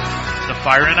 The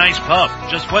Fire and Ice Pub,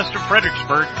 just west of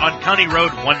Fredericksburg on County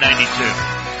Road 192.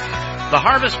 The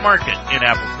Harvest Market in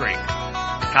Apple Creek.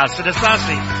 Casa de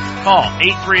Sassi, call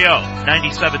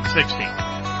 830-9760.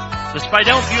 The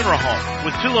Spidell Funeral Home,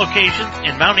 with 2 locations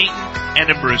in Mount Eaton and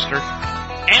in Brewster.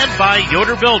 And by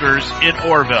Yoder Builders in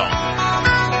Orrville.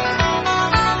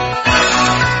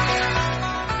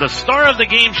 The star of the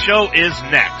game show is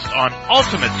next on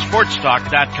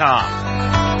UltimateSportsTalk.com.